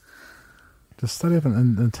 Just study up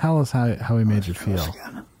and tell us how he made you feel.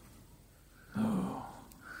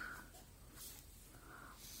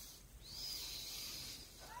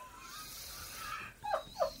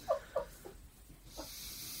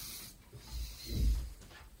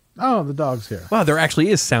 Oh, the dog's here. Wow, there actually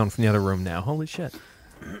is sound from the other room now. Holy shit.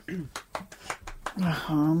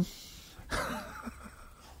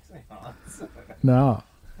 No.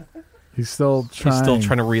 He's still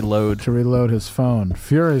trying to reload. To reload his phone.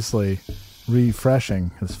 Furiously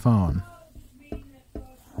refreshing his phone.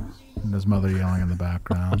 And his mother yelling in the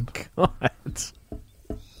background. Oh, God.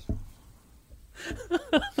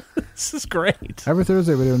 This is great. Every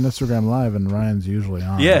Thursday we do an Instagram Live, and Ryan's usually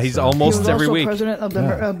on. Yeah, he's almost every week. He was also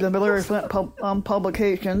president of the Miller Flint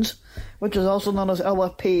Publications, which is also known as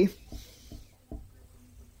LFP.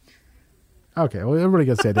 Okay, well, everybody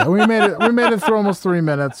gets the idea. We made it through almost 3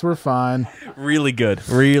 minutes. We're fine. Really good.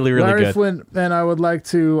 Really Larry good. Flint, and I would like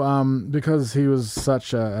to, because he was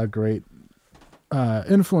such a great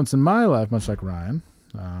influence in my life, much like Ryan,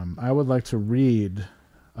 I would like to read.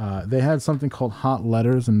 They had something called Hot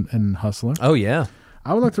Letters in Hustler. Oh, yeah.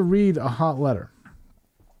 I would like to read a hot letter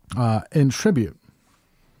in tribute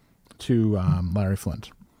to Larry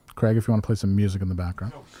Flint. Craig, if you want to play some music in the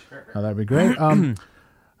background. Oh, sure. That'd be great.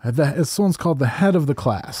 This one's called The Head of the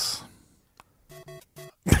Class.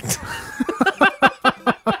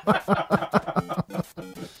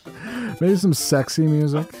 Maybe some sexy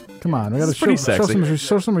music. Come on, we got to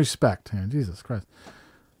show some respect here. Jesus Christ,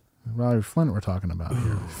 Larry Flint, we're talking about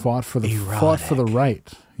here. Fought for the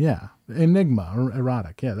right. Yeah, Enigma,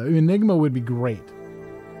 erotic. Yeah, Enigma would be great.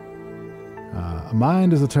 A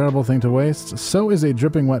mind is a terrible thing to waste. So is a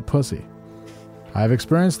dripping wet pussy. I've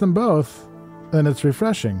experienced them both. And it's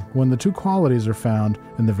refreshing when the two qualities are found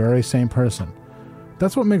in the very same person.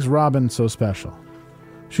 That's what makes Robin so special.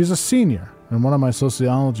 She's a senior in one of my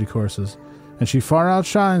sociology courses, and she far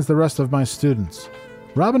outshines the rest of my students.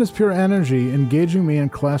 Robin is pure energy, engaging me in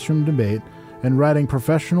classroom debate and writing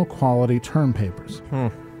professional quality term papers.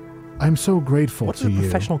 I'm so grateful to you. What's a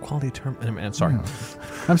professional quality term? I'm sorry.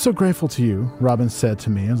 I'm so grateful to you, Robin said to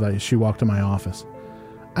me as she walked to my office.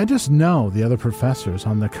 I just know the other professors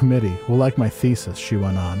on the committee will like my thesis, she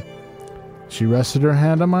went on. She rested her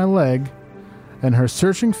hand on my leg, and her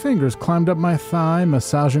searching fingers climbed up my thigh,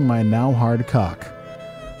 massaging my now hard cock.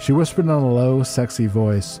 She whispered in a low, sexy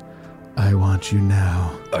voice, I want you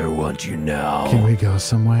now. I want you now. Can we go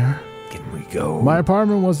somewhere? Can we go? My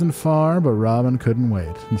apartment wasn't far, but Robin couldn't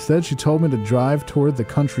wait. Instead, she told me to drive toward the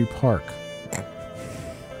country park.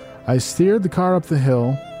 I steered the car up the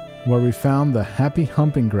hill, where we found the happy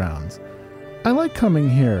humping grounds. I like coming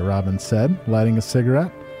here, Robin said, lighting a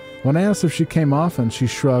cigarette. When I asked if she came often, she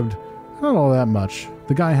shrugged, not all that much.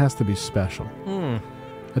 The guy has to be special.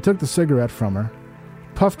 I took the cigarette from her,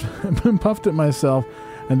 puffed it myself,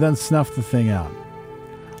 and then snuffed the thing out.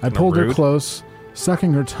 I pulled her close,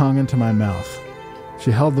 sucking her tongue into my mouth.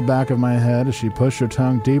 She held the back of my head as she pushed her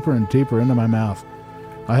tongue deeper and deeper into my mouth.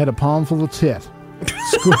 I had a palmful of tit.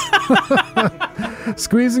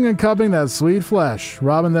 Squeezing and cupping that sweet flesh,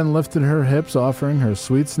 Robin then lifted her hips, offering her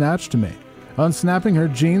sweet snatch to me. Unsnapping her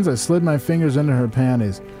jeans, I slid my fingers into her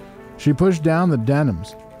panties. She pushed down the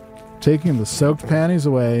denims, taking the soaked panties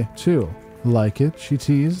away, too. Like it, she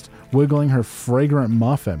teased, wiggling her fragrant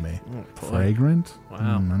muff at me. Fragrant? Wow.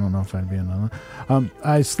 I don't know if I'd be another.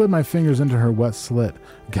 I slid my fingers into her wet slit.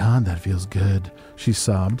 God, that feels good, she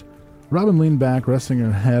sobbed. Robin leaned back, resting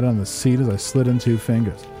her head on the seat as I slid in 2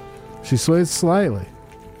 fingers. She swayed slightly,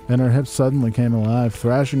 and her hips suddenly came alive,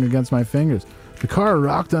 thrashing against my fingers. The car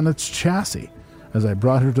rocked on its chassis as I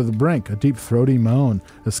brought her to the brink, a deep throaty moan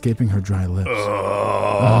escaping her dry lips.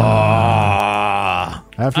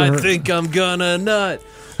 I think I'm gonna nut.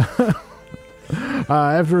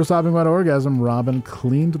 After a sobbing wet orgasm, Robin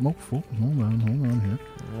cleaned... hold on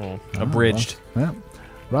here. Abridged. Yeah.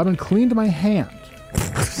 Robin cleaned my hand.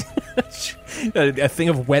 A thing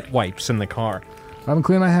of wet wipes in the car. Robin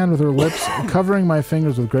cleaned my hand with her lips, covering my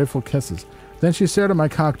fingers with grateful kisses. Then she stared at my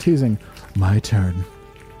cock, teasing, my turn.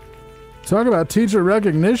 Talk about teacher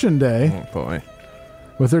recognition day. Oh, boy.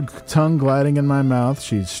 With her tongue gliding in my mouth,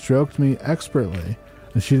 she stroked me expertly,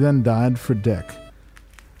 and she then dived for dick,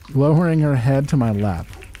 lowering her head to my lap.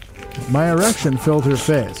 My erection filled her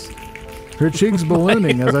face, her cheeks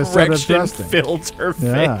ballooning as I started thrusting. Filled her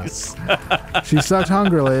face. She sucked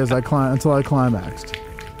hungrily as until I climaxed.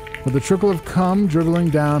 With a trickle of cum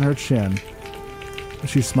dribbling down her chin,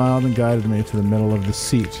 she smiled and guided me to the middle of the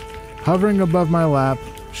seat. Hovering above my lap,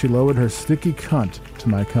 she lowered her sticky cunt to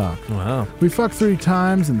my cock. Wow. We fucked 3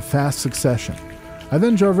 times in fast succession. I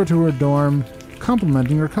then drove her to her dorm,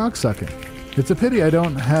 complimenting her cocksucking. It's a pity I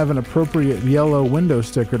don't have an appropriate yellow window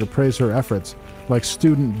sticker to praise her efforts, like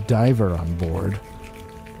student diver on board.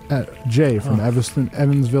 Jay from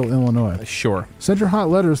Evansville, Illinois. Sure. Send your hot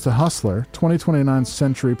letters to Hustler, 2029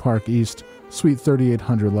 Century Park East, Suite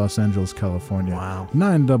 3800, Los Angeles, California. Wow.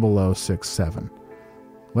 90067.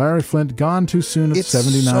 Larry Flint, gone too soon at It's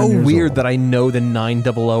 79 so years weird old. that I know the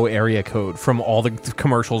 900 area code from all the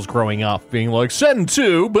commercials growing up, being like, send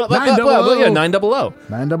to, blah, blah, blah, blah, blah. Yeah, 900.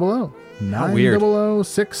 900. How weird.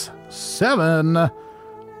 90067.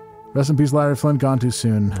 Rest in peace, Larry Flint, gone too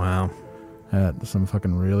soon. Wow. At some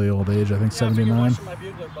fucking really old age, I think 79.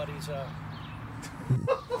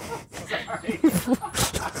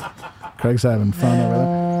 Craig's having fun over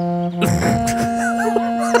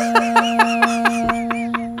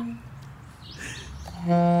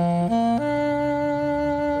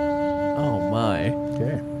Oh, my.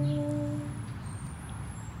 Okay.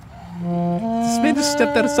 This man just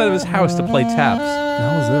stepped outside of his house to play taps. The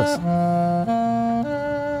hell is this?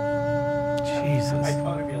 Jesus. I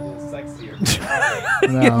thought it'd be a little sexier.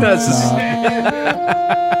 No, Yeah, that's just- no.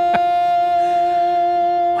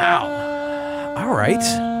 Wow. All right.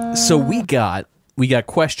 So we got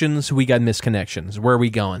questions, we got misconnections. Where are we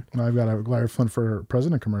going? I've got a Larry Flint for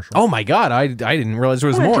president commercial. Oh my God, I didn't realize there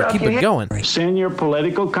was more. Keep it going. Send your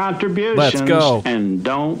political contributions. Let's go. And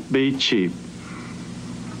don't be cheap.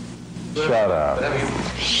 Shut up.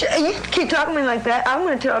 You keep talking to me like that, I'm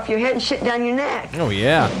going to tear off your head and shit down your neck. Oh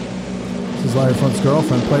yeah. This is Larry Flint's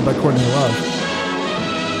girlfriend, played by Courtney Love.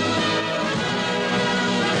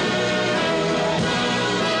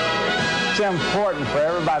 It's important for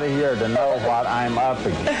everybody here to know what I'm up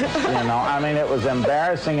against. You know, I mean, it was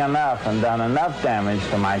embarrassing enough and done enough damage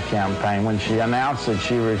to my campaign when she announced that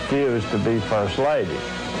she refused to be First Lady.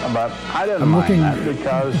 But I didn't I'm mind looking that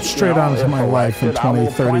because straight on into if my life in elected, I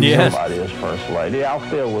will 20, 30 appoint years. somebody as First Lady.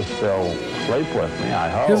 Althea will still sleep with me, I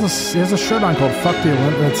hope. He has a shirt on called "Fuck the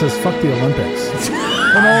Olympics." That says "Fuck the Olympics,"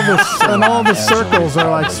 and all the circles are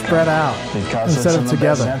like spread out because instead it's of in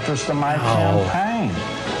together. the best interest of my campaign.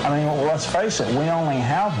 I mean, well, let's face it, we only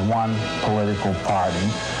have one political party,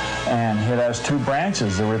 and it has two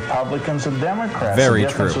branches, the Republicans and Democrats. Very the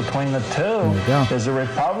difference true. between the two is the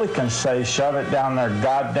Republicans say shove it down their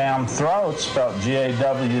goddamn throats, spelled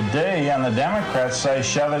G-A-W-D, and the Democrats say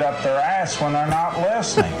shove it up their ass when they're not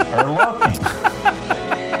listening or looking.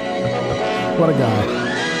 What a guy!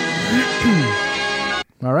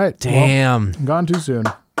 All right, Damn. well, gone too soon.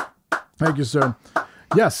 Thank you, sir.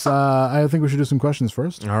 Yes, I think we should do some questions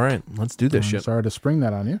first. All right, let's do this shit. Sorry to spring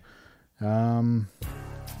that on you. We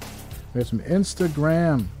have some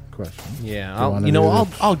Instagram questions. Yeah, Do you wanna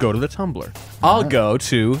do- I'll go to the Tumblr. I'll go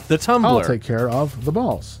to the Tumblr. I'll take care of the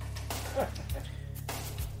balls.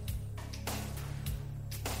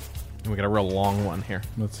 We got a real long one here.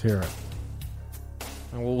 Let's hear it.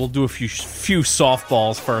 We'll do a few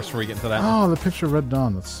softballs first before we get into that. Oh, the picture of Red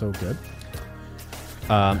Dawn. That's so good.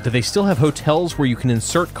 Do they still have hotels where you can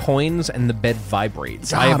insert coins and the bed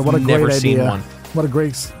vibrates? God, I've what a never great seen idea. one. What a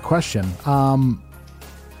great question.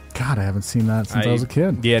 God, I haven't seen that since I was a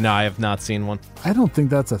kid. Yeah, no, I have not seen one. I don't think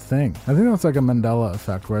that's a thing. I think that's like a Mandela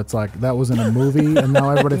effect where it's like that was in a movie and now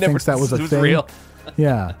everybody Never- thinks that was a it was thing. real.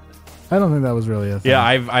 Yeah. I don't think that was really a thing. Yeah,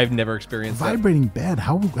 I've never experienced that. Vibrating bed.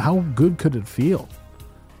 How good could it feel?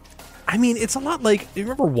 I mean, it's a lot like, you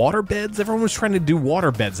remember water beds? Everyone was trying to do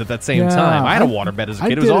water beds at that same Yeah, time. I had a water bed as a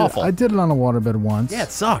kid. It was did awful. I did it on a waterbed once. Yeah,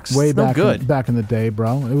 it sucks. Way It's no back, good. back in the day,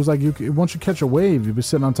 bro. It was like once you catch a wave, you'd be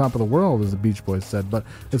sitting on top of the world, as the Beach Boys said. But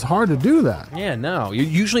it's hard to do that. Yeah, no.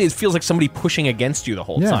 Usually it feels like somebody pushing against you the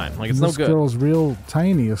whole time. Like, it's this no good. girl's real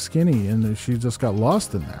tiny, skinny, and she just got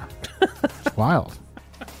lost in there. It's wild.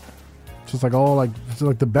 Just like all it's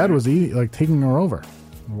like the bed was taking her over.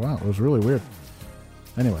 Wow, it was really weird.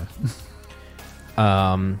 Anyway.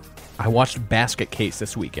 I watched Basket Case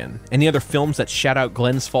this weekend. Any other films that shout out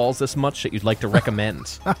Glens Falls this much that you'd like to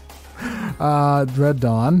recommend? Red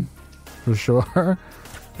Dawn, for sure.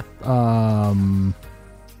 Out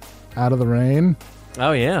of the Rain.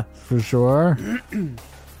 Oh, yeah. For sure. A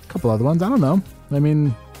couple other ones. I don't know. I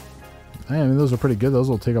mean, those are pretty good. Those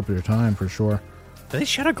will take up your time, for sure. Did they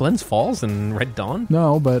shout out Glens Falls and Red Dawn?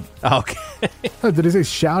 No, but... Okay. Did he say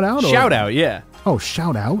shout out? Shout out, yeah. Oh,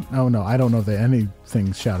 shout out? Oh, no. I don't know if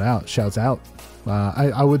anything shouts out.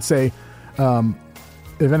 I would say,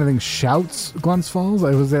 if anything shouts Glens Falls,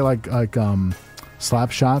 I would say like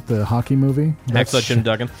Slapshot, the hockey movie. Hacksaw Jim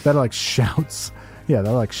Duggan. That shouts. Yeah,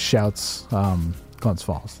 that shouts Glens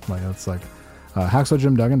Falls. Like that's like Hacksaw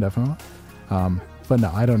Jim Duggan, definitely. But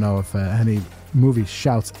no, I don't know if any movie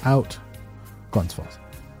shouts out Glens Falls.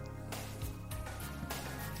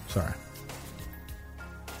 Sorry.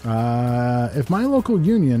 If my local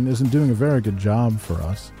union isn't doing a very good job for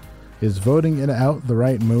us, is voting it out the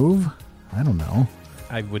right move? I don't know.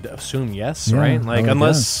 I would assume yes, Yeah, right? I Like, would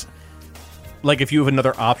unless... Like, if you have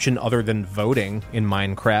another option other than voting in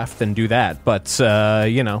Minecraft, then do that. But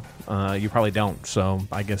you probably don't. So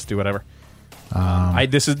I guess do whatever.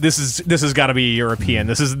 This has got to be European.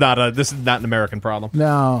 This is not an American problem.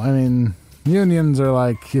 No, I mean, unions are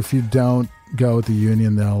like, if you don't go with the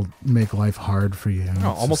union, they'll make life hard for you. Oh,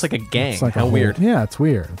 almost like a gang. It's like How weird. Yeah, it's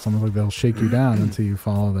weird. It's almost like they'll shake you down until you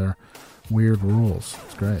follow their weird rules.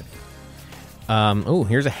 It's great.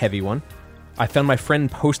 Here's a heavy one. I found my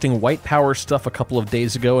friend posting white power stuff a couple of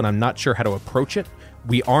days ago, and I'm not sure how to approach it.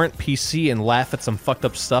 We aren't PC and laugh at some fucked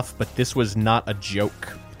up stuff, but this was not a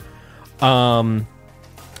joke. I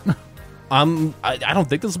don't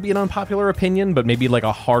think this will be an unpopular opinion, but maybe like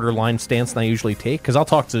a harder line stance than I usually take, because I'll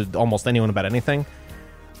talk to almost anyone about anything.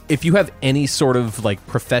 If you have any sort of like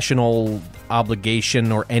professional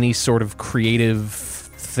obligation or any sort of creative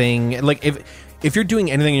thing, like if you're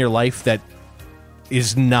doing anything in your life that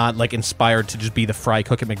is not like inspired to just be the fry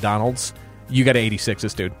cook at McDonald's, you got to 86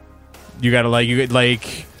 this dude. You got to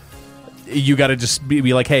just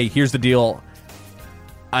be like, hey, here's the deal.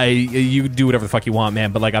 You do whatever the fuck you want,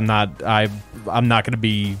 man, but like I'm not gonna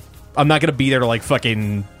be there to like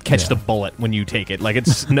fucking catch the bullet when you take it. Like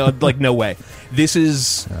it's no way. This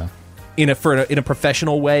is in a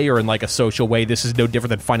professional way or in like a social way. This is no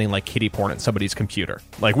different than finding like kiddie porn at somebody's computer.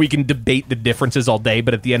 Like we can debate the differences all day,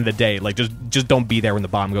 but at the end of the day, like just don't be there when the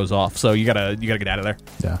bomb goes off. So you gotta get out of there.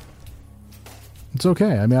 Yeah, it's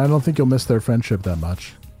okay. I mean, I don't think you'll miss their friendship that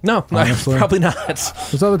much. No, honestly. Probably not.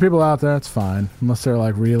 There's other people out there, it's fine. Unless they're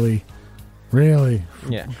like really, really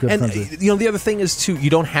good friends. The other thing is, too, you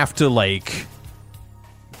don't have to, like,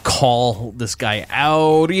 call this guy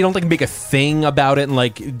out. You don't, like, make a thing about it and,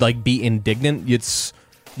 like be indignant. You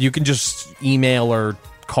can just email or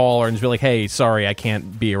call her and just be like, hey, sorry, I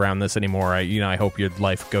can't be around this anymore. I hope your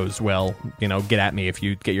life goes well. Get at me if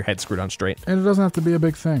you get your head screwed on straight. And it doesn't have to be a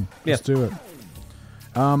big thing. Just do it.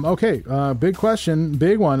 Okay, big question,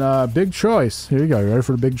 big one, big choice. Here you go. You ready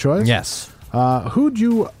for the big choice? Yes. Who'd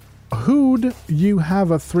you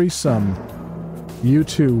have a threesome, you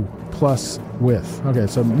two plus with? Okay,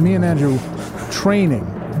 so me and Andrew training,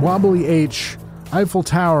 Wobbly H, Eiffel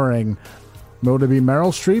Towering. Would it be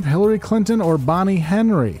Meryl Streep, Hillary Clinton, or Bonnie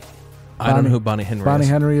Henry? I don't know who Bonnie Henry is. Bonnie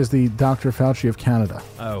Henry is the Dr. Fauci of Canada.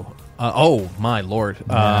 Oh, my Lord.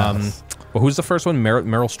 Yes. Well, who's the first one?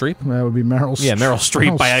 Meryl Streep? That would be Meryl Streep. Yeah, Meryl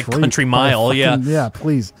Streep by a country mile. Yeah,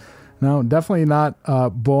 please. No, definitely not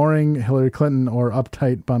boring Hillary Clinton or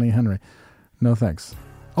uptight Bonnie Henry. No thanks.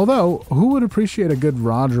 Although, who would appreciate a good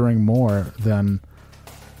Rogering more than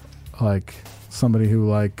like somebody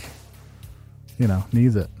who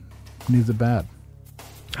needs it bad?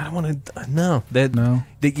 I don't want to. No,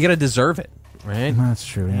 you gotta deserve it, right? That's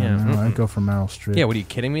true. Yeah, no, I'd go for Meryl Streep. Yeah, what are you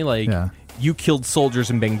kidding me? Like, you killed soldiers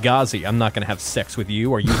in Benghazi. I'm not gonna have sex with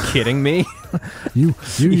you. Are you kidding me? you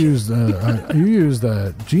used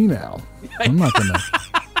Gmail. I'm not gonna.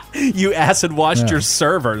 You acid washed your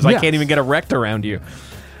servers. I can't even get erect around you.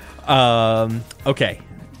 Okay.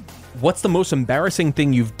 What's the most embarrassing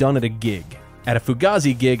thing you've done at a gig? At a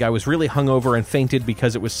Fugazi gig, I was really hungover and fainted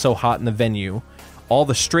because it was so hot in the venue. All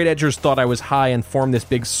the straight edgers thought I was high and formed this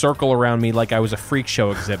big circle around me like I was a freak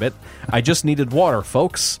show exhibit. I just needed water,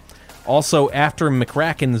 folks. Also, after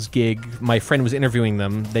McRacken's gig, my friend was interviewing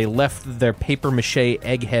them. They left their papier-mâché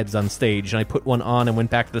egg heads on stage, and I put one on and went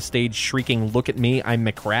back to the stage shrieking, "Look at me, I'm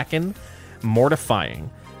McRacken." Mortifying.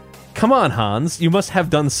 Come on, Hans, you must have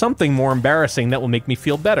done something more embarrassing that will make me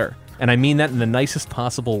feel better. And I mean that in the nicest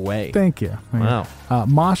possible way. Thank you. Wow.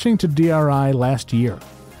 Moshing to DRI last year.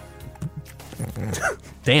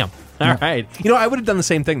 Damn. All right. I would have done the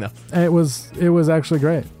same thing, though. It was actually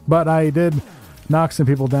great. But I did knock some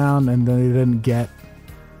people down, and they didn't get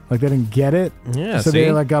it. Yeah, so see?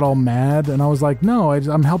 they got all mad, and I was like, no,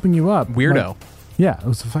 I'm helping you up. Weirdo. It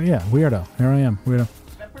was fun. Yeah, weirdo. Here I am, weirdo.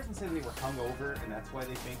 That person said they were hungover, and that's why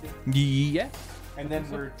they fainted? Yeah. And then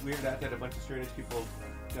we're weirded out that a bunch of straight edge people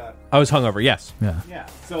got... I was hungover, yes. Yeah,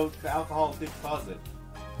 so the alcohol did cause it.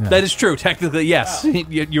 Yeah. That is true. Technically, yes. Wow.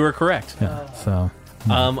 You were correct. Yeah, so...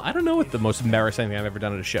 I don't know what the most embarrassing thing I've ever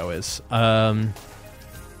done at a show is. And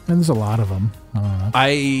there's a lot of them.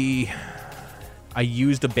 I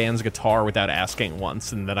used a band's guitar without asking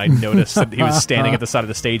once, and then I noticed that he was standing at the side of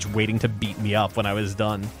the stage waiting to beat me up when I was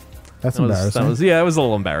done. That's embarrassing. It was a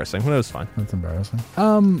little embarrassing, but it was fine. That's embarrassing.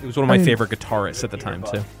 It was one of my favorite guitarists at the time,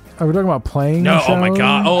 too. Are we talking about playing shows? Oh, my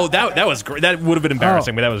God. Oh, that was great. That would have been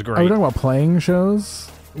embarrassing, but that was great. Are we talking about playing shows?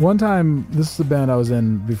 One time, this is the band I was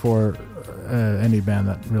in before any band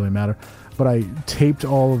that really mattered, but I taped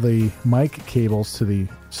all of the mic cables to the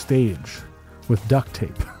stage with duct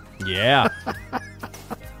tape. Yeah.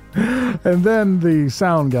 And then the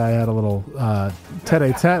sound guy had a little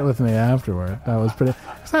tete-a-tete with me afterward. That was pretty...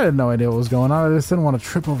 Because I had no idea what was going on. I just didn't want to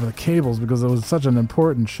trip over the cables because it was such an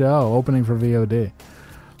important show, opening for VOD.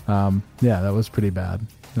 Yeah, that was pretty bad.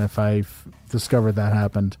 And if I discovered that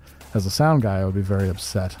happened as a sound guy, I would be very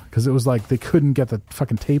upset. Because it was like they couldn't get the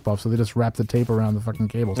fucking tape off, so they just wrapped the tape around the fucking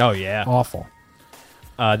cables. Oh, yeah. Awful.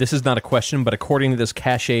 This is not a question, but according to this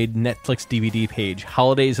cached Netflix DVD page,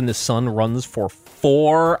 Holidays in the Sun runs for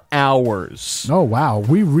 4 hours. Oh, wow.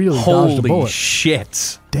 We really dodged a bullet. Holy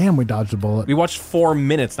shit. Damn, we dodged a bullet. We watched 4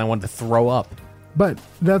 minutes and I wanted to throw up. But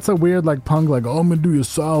that's a weird, like, punk, like, oh, I'm going to do you a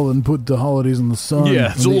solid and put the Holidays in the Sun.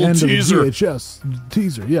 Yeah, it's a the little end teaser. Of the VHS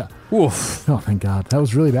teaser, yeah. Oof. Oh, thank God. That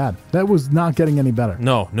was really bad. That was not getting any better.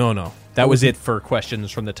 No. That was it for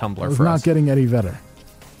questions from the Tumblr It was for not us. getting any better.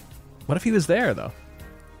 What if he was there, though?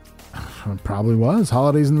 It probably was.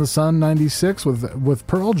 Holidays in the Sun 96 with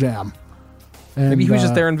Pearl Jam. And, Maybe he was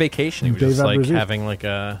just there on vacation. He was Dave just like Abbruzzese. having like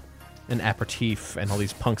an aperitif, and all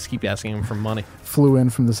these punks keep asking him for money. Flew in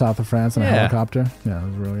from the south of France in a Yeah. helicopter. Yeah, it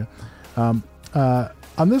was really good.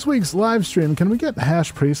 On this week's live stream, can we get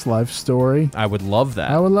Hash Priest's life story? I would love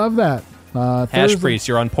that. I would love that. Hash Thursday- Priest,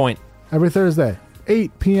 you're on point. Every Thursday,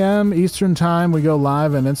 8 p.m. Eastern Time, we go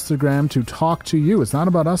live on Instagram to talk to you. It's not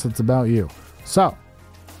about us, it's about you. So,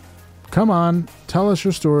 come on, tell us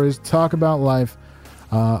your stories, talk about life,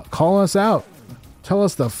 call us out, tell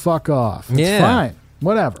us the fuck off. It's Yeah. fine,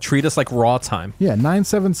 whatever. Treat us like raw time. Yeah,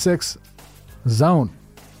 976 Zone.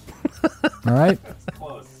 All right?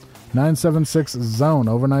 976 Zone,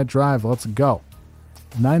 Overnight Drive, let's go.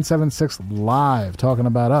 976 Live, talking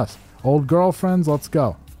about us. Old girlfriends, let's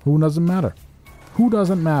go. Who doesn't matter? Who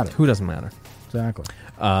doesn't matter? Who doesn't matter? Exactly.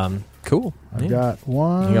 Cool. I've got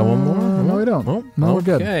one. You got one more? No, we don't. Oh, No, we're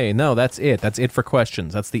good. Okay, no, that's it. That's it for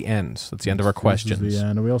questions. That's the end. That's the end of our questions. This is the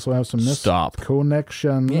end. We also have some missed Stop.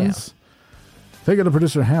 connections. Yeah. Thank you to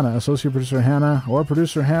producer Hannah, associate producer Hannah, or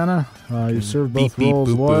producer Hannah. You served both beep, roles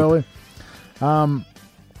boop, loyally.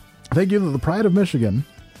 Thank you to the Pride of Michigan,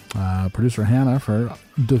 producer Hannah, for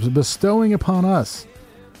bestowing upon us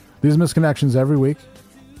these misconnections every week.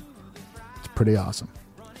 It's pretty awesome.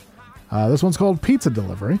 This one's called Pizza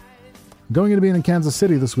Delivery. Going to be in Kansas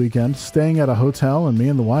City this weekend, staying at a hotel, and me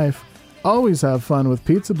and the wife always have fun with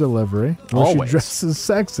pizza delivery, where Always. she dresses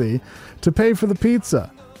sexy to pay for the pizza.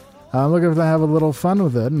 I'm looking to have a little fun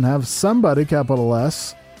with it and have somebody, capital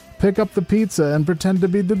S, pick up the pizza and pretend to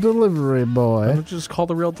be the delivery boy. I'll just call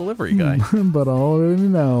the real delivery guy. But I already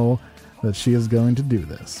know that she is going to do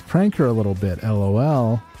this. Prank her a little bit,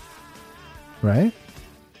 LOL. Right?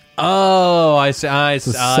 Oh, I see. It's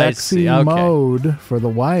a sexy mode for the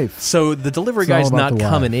wife. So the delivery It's guy's all about not the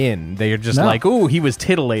wife. coming in. They're just No. like, ooh, he was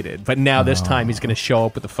titillated. But now this time he's going to show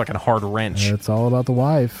up with a fucking hard wrench. It's all about the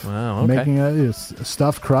wife. Wow, okay. Making a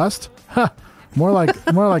stuffed crust. Huh. More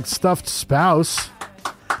like stuffed spouse.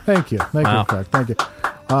 Thank you, Wow. Craig. Thank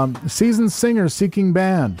you. Seasoned singer seeking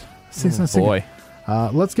band. Seasoned singer. boy.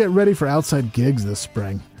 Let's get ready for outside gigs this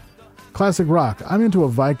spring. Classic rock. I'm into a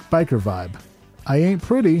biker vibe. I ain't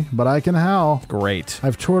pretty, but I can howl. Great.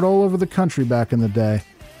 I've toured all over the country back in the day.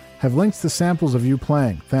 Have links to samples of you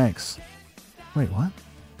playing. Thanks. Wait, what?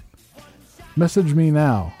 Message me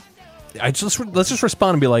now. Let's just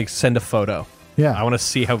respond and be like, send a photo. Yeah. I want to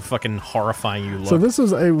see how fucking horrifying you look. So this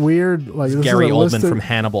is a weird, like, this Gary is a Oldman list of- from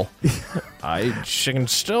Hannibal. I can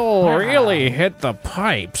still really hit the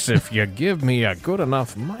pipes if you give me a good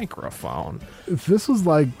enough microphone. This was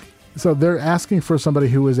like, so they're asking for somebody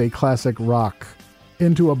who is a classic rock,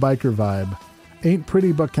 into a biker vibe, ain't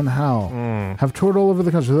pretty but can howl, have toured all over the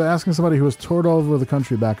country. They're asking somebody who has toured all over the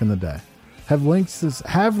country back in the day, have links to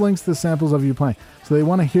samples of you playing. So they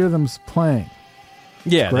want to hear them playing.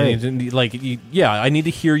 Yeah, Great. they need, I need to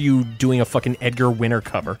hear you doing a fucking Edgar Winter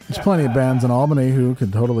cover. There's plenty of bands in Albany who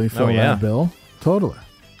could totally fill yeah. that bill. Totally.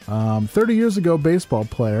 30 years ago, baseball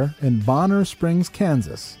player in Bonner Springs,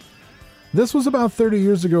 Kansas. This was about 30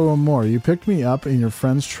 years ago or more. You picked me up in your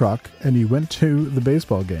friend's truck and you went to the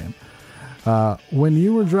baseball game. When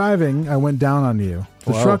you were driving, I went down on you.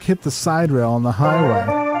 The Whoa. truck hit the side rail on the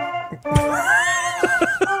highway.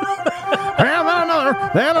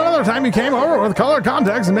 Then another time you came over with colored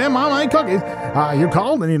contacts and damn mom ain't cookies. You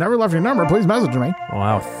called and you never left your number. Please message me.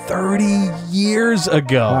 Wow, 30 years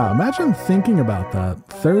ago. Wow, imagine thinking about that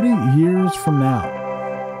 30 years from now.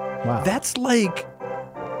 Wow. That's like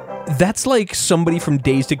somebody from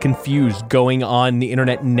Dazed and Confused going on the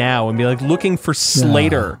internet now and be like looking for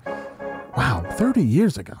Slater. Wow, 30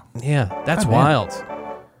 years ago. Yeah, that's God damn. wild.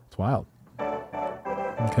 It's wild.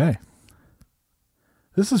 Okay.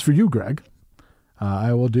 This is for you, Greg.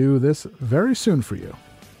 I will do this very soon for you.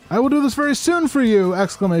 I will do this very soon for you!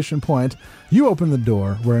 Exclamation point. You open the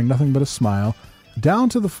door, wearing nothing but a smile. Down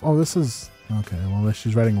to the... Oh, this is... Okay, well,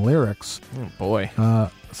 she's writing lyrics. Oh, boy.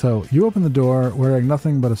 So, you open the door, wearing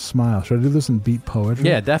nothing but a smile. Should I do this in beat poetry?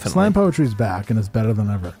 Yeah, definitely. Slam poetry's back, and it's better than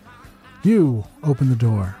ever. You open the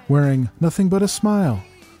door, wearing nothing but a smile.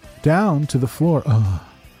 Down to the floor.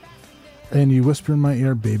 And you whisper in my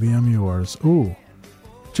ear, baby, I'm yours. Ooh.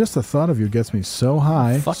 Just the thought of you gets me so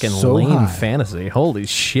high. Fucking so lame high. fantasy. Holy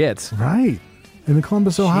shit. Right. In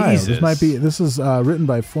Columbus, Ohio. Jesus. This is written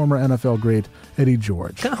by former NFL great Eddie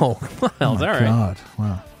George. Oh, well, all right. God.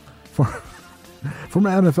 Wow. Former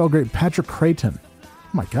NFL great Patrick Creighton. Oh,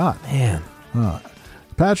 my God. Man.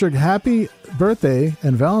 Patrick, happy birthday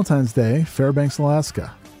and Valentine's Day, Fairbanks,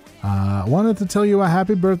 Alaska. Wanted to tell you a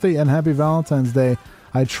happy birthday and happy Valentine's Day.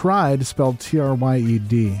 I tried, spelled Tryed.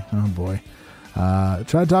 Oh, boy.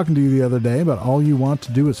 Tried talking to you the other day, but all you want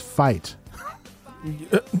to do is fight.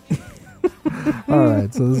 All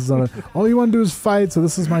right, so this is all you want to do is fight, so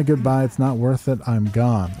this is my goodbye. It's not worth it. I'm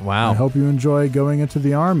gone. Wow. I hope you enjoy going into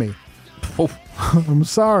the Army. I'm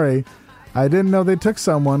sorry. I didn't know they took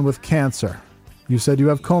someone with cancer. You said you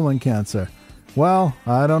have colon cancer. Well,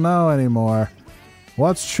 I don't know anymore.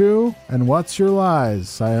 What's true and what's your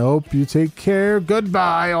lies? I hope you take care.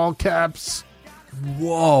 Goodbye, all caps.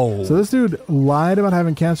 Whoa. So this dude lied about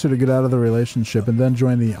having cancer to get out of the relationship and then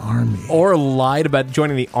join the Army. Or lied about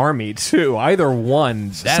joining the Army, too. Either one.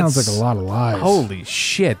 That sounds like a lot of lies. Holy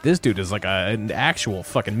shit. This dude is like an actual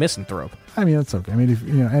fucking misanthrope. I mean, it's okay. I mean, if,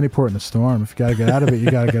 any port in a storm. If you got to get out of it,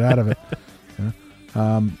 you got to get out of it.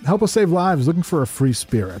 Help us save lives. Looking for a free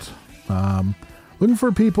spirit. Looking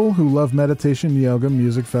for people who love meditation, yoga,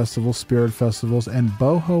 music festivals, spirit festivals, and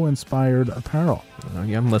boho-inspired apparel.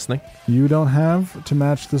 Yeah, I'm listening. You don't have to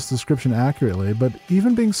match this description accurately, but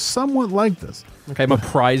even being somewhat like this. Okay, I'm a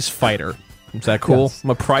prize fighter. Is that cool? Yes.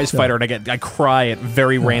 I'm a prize fighter, and I cry at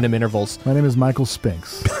very random intervals. My name is Michael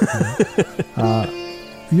Spinks.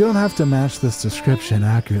 You don't have to match this description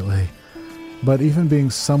accurately, but even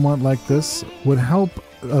being somewhat like this would help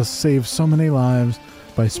us save so many lives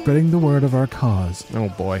by spreading the word of our cause. Oh,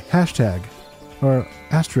 boy. Hashtag, or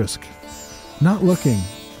asterisk, not looking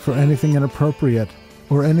for anything inappropriate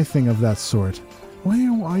or anything of that sort. Why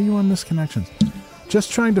are you on Misconnections?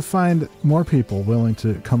 Just trying to find more people willing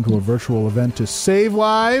to come to a virtual event to save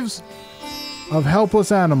lives of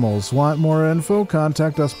helpless animals. Want more info?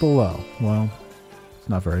 Contact us below. Well, it's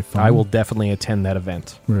not very fun. I will definitely attend that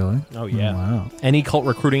event. Really? Oh, yeah. Wow. Any cult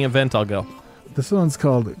recruiting event, I'll go. This one's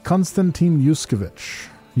called Konstantin Yuskevich.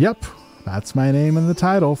 Yep, that's my name in the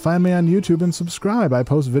title. Find me on YouTube and subscribe. I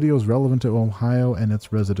post videos relevant to Ohio and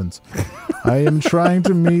its residents. I am trying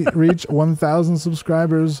to reach 1,000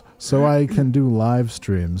 subscribers so I can do live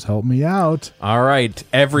streams. Help me out. All right,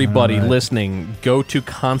 everybody listening, go to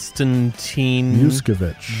Konstantin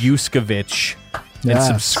Yuskevich. And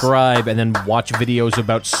subscribe, and then watch videos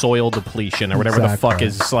about soil depletion or whatever the fuck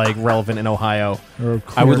is like relevant in Ohio.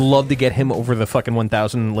 I would love to get him over the fucking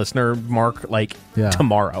 1,000 listener mark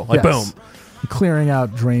tomorrow. Boom. Clearing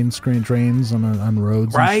out drains on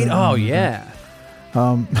roads. Right? And shit. Oh, yeah.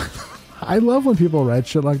 I love when people write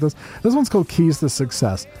shit like this. This one's called Keys to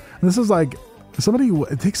Success. And this is like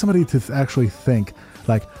it takes somebody to actually think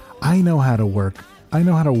like, I know how to work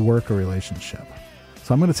a relationship.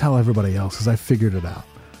 So I'm going to tell everybody else because I figured it out.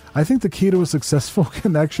 I think the key to a successful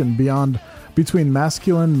connection between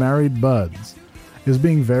masculine married buds is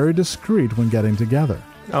being very discreet when getting together.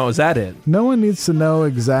 Oh, is that it? No one needs to know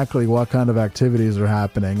exactly what kind of activities are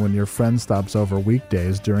happening when your friend stops over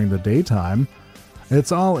weekdays during the daytime.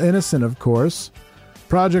 It's all innocent, of course.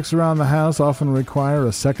 Projects around the house often require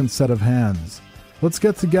a second set of hands. Let's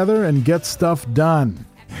get together and get stuff done.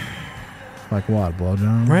 Like what?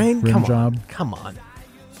 Blowjob? Right? Rim job? Come on.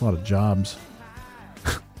 A lot of jobs.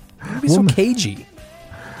 Don't be so cagey.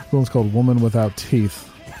 The one's called Woman Without Teeth.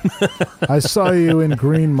 I saw you in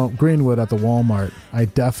Greenwood at the Walmart. I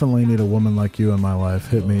definitely need a woman like you in my life.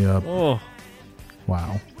 Hit me up. Oh.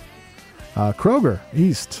 Wow. Kroger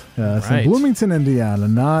East. It's Right. in Bloomington, Indiana,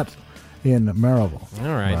 not in Maryville.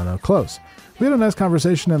 All right. But, close. We had a nice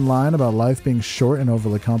conversation in line about life being short and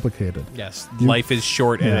overly complicated. Yes. Life is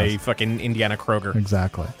short at a fucking Indiana Kroger.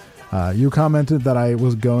 Exactly. You commented that I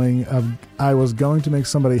was going to make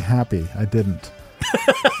somebody happy. I didn't.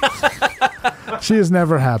 She is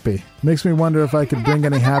never happy. Makes me wonder if I could bring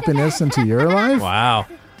any happiness into your life. Wow.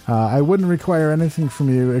 I wouldn't require anything from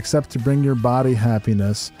you except to bring your body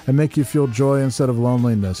happiness and make you feel joy instead of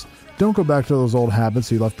loneliness. Don't go back to those old habits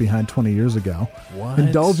you left behind 20 years ago. What?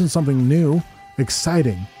 Indulge in something new,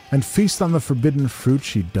 exciting, and feast on the forbidden fruit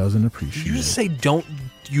she doesn't appreciate. Did you just say don't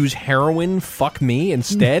use heroin, fuck me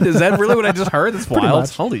instead? Is that really what I just heard? That's Pretty wild.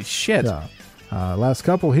 much. Holy shit. Yeah. Last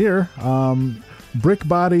couple here. Brick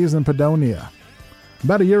Bodies in Padonia.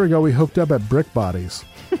 About a year ago, we hooked up at Brick Bodies.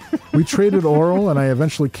 We traded oral, and I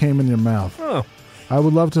eventually came in your mouth. Oh. I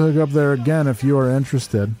would love to hook up there again if you are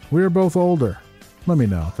interested. We are both older. Let me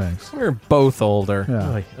know. Thanks. We're both older.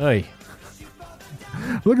 Yeah. Oy, oy.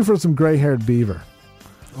 Looking for some gray-haired beaver.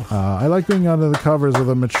 I like being under the covers with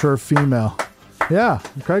a mature female. Yeah,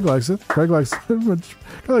 Craig likes it. Craig likes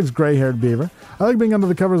gray-haired beaver. I like being under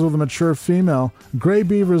the covers with a mature female. Gray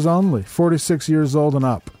beavers only, 46 years old and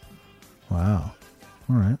up. Wow.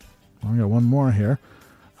 All right. Well, I got one more here.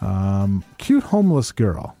 Cute homeless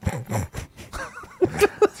girl.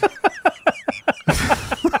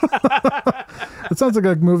 It sounds like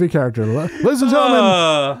a movie character. Ladies and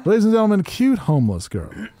gentlemen, cute homeless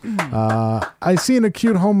girl. I seen a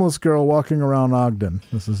cute homeless girl walking around Ogden.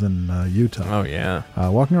 This is in Utah. Oh, yeah.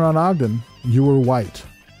 Walking around Ogden, you were white.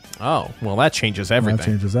 Oh, well, that changes everything. That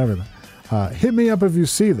changes everything. Hit me up if you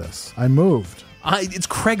see this. I moved. It's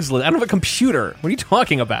Craigslist. I don't have a computer. What are you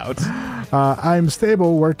talking about? I'm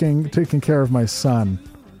stable, working, taking care of my son.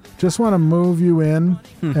 Just want to move you in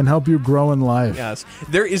and help you grow in life. Yes.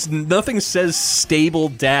 There is nothing says stable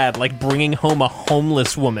dad like bringing home a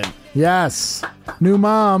homeless woman. Yes. New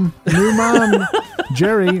mom.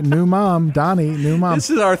 Jerry, new mom. Donnie, new mom.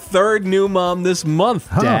 This is our third new mom this month,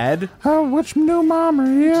 Dad. Oh, which new mom are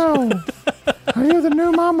you? Are you the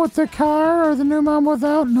new mom with the car or the new mom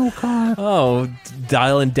without no car? Oh,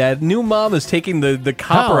 dialing Dad. New mom is taking the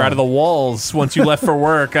copper out of the walls once you left for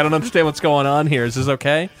work. I don't understand what's going on here. Is this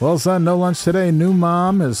okay? Well, son, no lunch today. New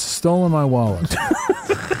mom has stolen my wallet.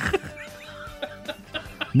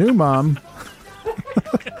 New mom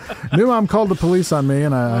called the police on me,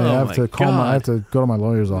 and I have to call. I have to go to my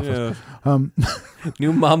lawyer's office. Yeah.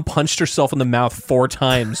 New mom punched herself in the mouth 4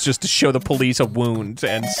 times just to show the police a wound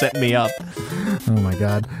and set me up. Oh my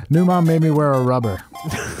God! New mom made me wear a rubber.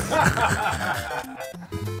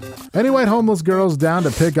 Any white homeless girls down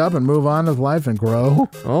to pick up and move on with life and grow?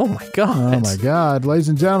 Oh my God! Oh my God! Ladies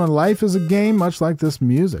and gentlemen, life is a game, much like this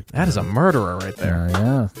music. That is a murderer right there.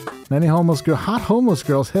 Yeah. Any hot homeless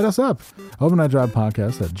girls, hit us up.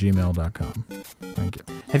 overnightdrivepodcast@gmail.com. Thank you.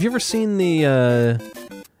 Have you ever seen the?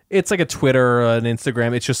 It's like a Twitter, an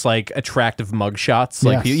Instagram. It's just like attractive mugshots.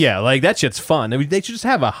 Like, Yes. yeah, like that shit's fun. I mean, they should just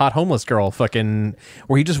have a hot homeless girl fucking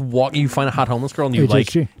where you just walk. You find a hot homeless girl and you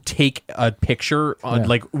HHG. like take a picture on,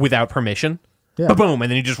 like without permission. Yeah. Boom,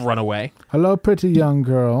 and then you just run away. Hello, pretty young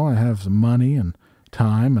girl. I have some money and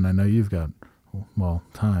time, and I know you've got, well,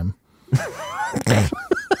 time.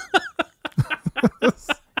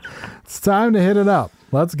 It's time to hit it up.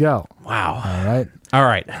 Let's go. Wow. All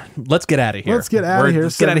right. Let's get out of here. Let's get out of here.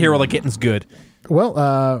 Let's get out of here while the getting's good.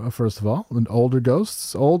 Well, first of all, Older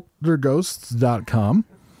Ghosts, olderghosts.com.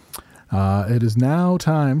 It is now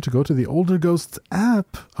time to go to the Older Ghosts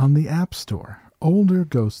app on the App Store. Older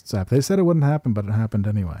Ghosts app. They said it wouldn't happen, but it happened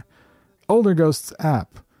anyway. Older Ghosts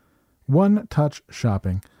app. One-touch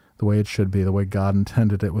shopping. The way it should be, the way God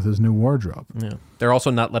intended it with his new wardrobe. Yeah. They're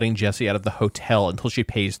also not letting Jessie out of the hotel until she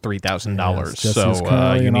pays $3,000. Yes, Jessie's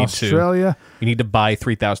currently in Australia. You need to buy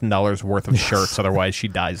 $3,000 worth of shirts, otherwise she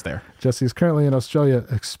dies there. Jesse's currently in Australia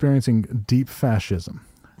experiencing deep fascism.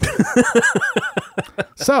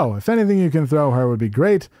 So, if anything you can throw her would be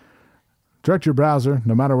great, direct your browser,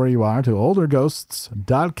 no matter where you are, to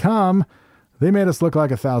olderghosts.com. They made us look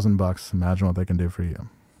like $1,000. Imagine what they can do for you.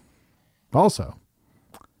 Also,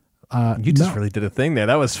 you just really did a thing there.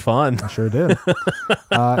 That was fun. I sure did.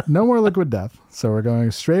 No more Liquid Death. So we're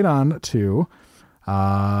going straight on to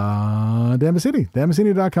Dan Bassini.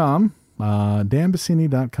 DanBassini.com.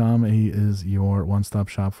 DanBassini.com. He is your one-stop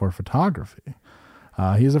shop for photography.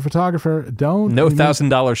 He's a photographer. No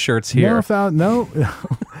 $1,000 shirts here. No.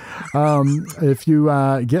 If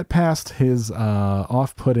you get past his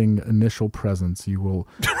off-putting initial presence, you will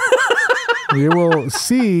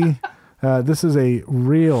see this is a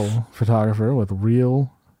real photographer with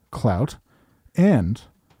real clout, and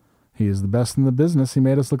he is the best in the business. He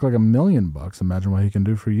made us look like $1 million. Imagine what he can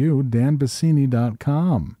do for you.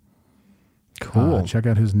 DanBassini.com. Cool. Check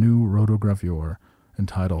out his new rotogravure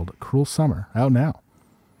entitled Cruel Summer, out now.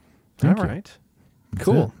 Thank you. All right. That's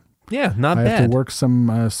Cool. it. Yeah, not I bad. have to work some,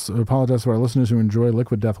 apologize to our listeners who enjoy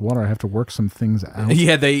Liquid Death Water. I have to work some things out.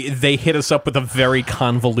 Yeah, they hit us up with a very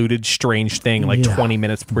convoluted, strange thing, like 20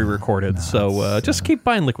 minutes pre-recorded. Just keep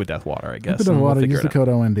buying Liquid Death Water, I guess. Liquid Death Water, we'll use the code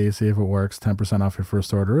OND, see if it works. 10% off your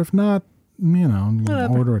first order. If not,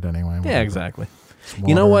 order it anyway. Yeah, exactly.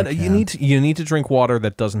 You know what? You need to drink water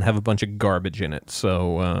that doesn't have a bunch of garbage in it.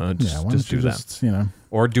 So just do that.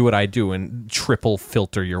 Or do what I do and triple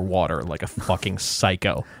filter your water like a fucking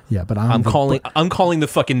psycho. Yeah, but I'm calling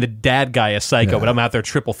the dad guy a psycho, but I'm out there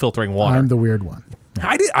triple filtering water. I'm the weird one.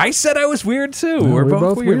 I said I was weird too. Yeah, we're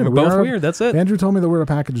both weird. We're both weird. That's it. Andrew told me that we're a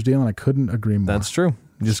package deal, and I couldn't agree more. That's true.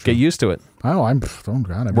 Just get used to it. Oh,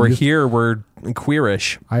 God. We're here. We're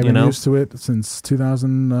queerish. I've been used to it since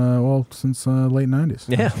 2000. Since late 90s.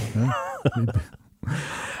 Yeah.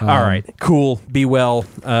 All right. Cool. Be well.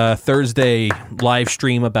 Thursday live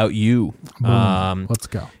stream about you. Let's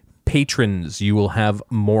go. Patrons, you will have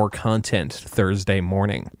more content Thursday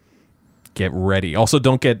morning. Get ready. Also,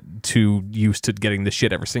 don't get too used to getting this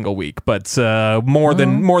shit every single week, but more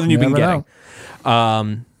than you've been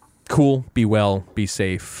getting. Cool. Be well. Be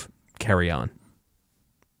safe. Carry on.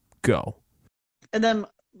 Go. And then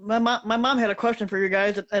my mom had a question for you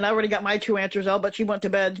guys, and I already got my 2 answers out, but she went to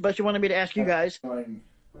bed, but she wanted me to ask you guys.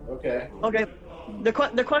 Okay. Okay.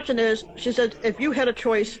 The question is, she said, if you had a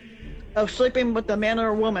choice of sleeping with a man or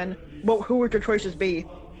a woman, who would your choices be?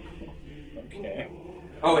 Okay.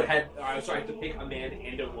 Oh, it had. So I have to pick a man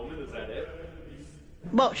and a woman. Is that it?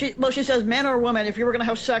 Well, she says man or woman. If you were gonna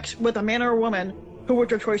have sex with a man or a woman, who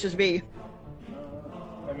would your choices be?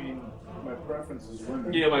 I mean, my preference is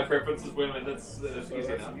women. Yeah, my preference is women. That's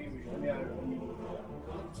easy enough. Yeah, I mean,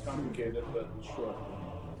 it's complicated, but sure.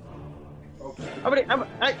 Okay.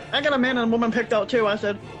 I got a man and a woman picked out too. I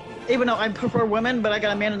said, even though I prefer women, but I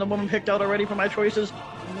got a man and a woman picked out already for my choices.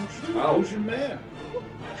 Oh, who's your man?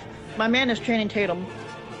 My man is Channing Tatum.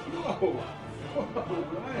 Oh,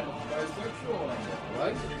 Ryan, bisexual,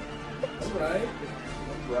 right?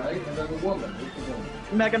 Right. And then the woman. Who's the woman?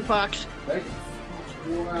 Megan Fox. Megan Fox.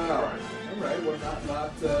 Wow. All right. Well,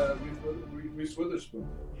 not Reese Witherspoon.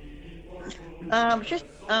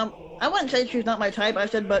 I wouldn't say she's not my type. I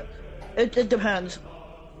said, but it depends.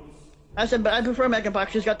 I said, but I prefer Megan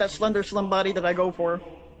Fox. She's got that slender, slim body that I go for.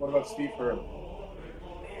 What about Steve Hurley?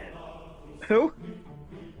 Who?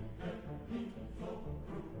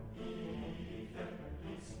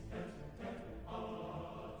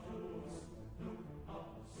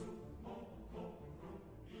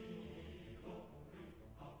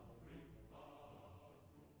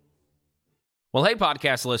 Well, hey,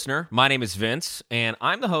 podcast listener. My name is Vince, and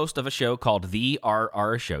I'm the host of a show called The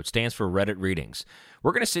RR Show. It stands for Reddit Readings.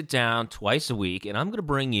 We're going to sit down twice a week, and I'm going to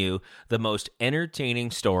bring you the most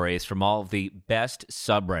entertaining stories from all of the best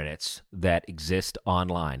subreddits that exist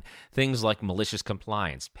online. Things like malicious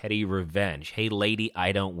compliance, petty revenge, hey, lady,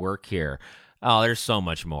 I don't work here. Oh, there's so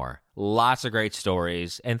much more. Lots of great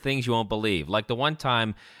stories and things you won't believe. Like the one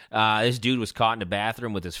time this dude was caught in a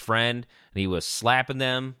bathroom with his friend, and he was slapping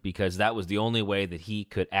them because that was the only way that he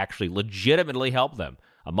could actually legitimately help them.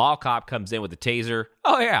 A mall cop comes in with a taser.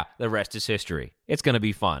 Oh, yeah, the rest is history. It's going to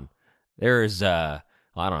be fun. There's, I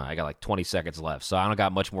don't know, I got like 20 seconds left, so I don't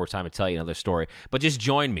got much more time to tell you another story. But just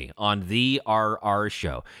join me on The RR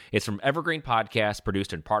Show. It's from Evergreen Podcast,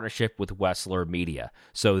 produced in partnership with Wessler Media.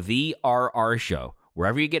 So The RR Show.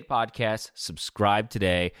 Wherever you get podcasts, subscribe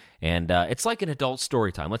today. And it's like an adult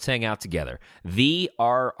story time. Let's hang out together. The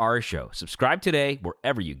RR Show. Subscribe today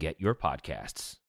wherever you get your podcasts.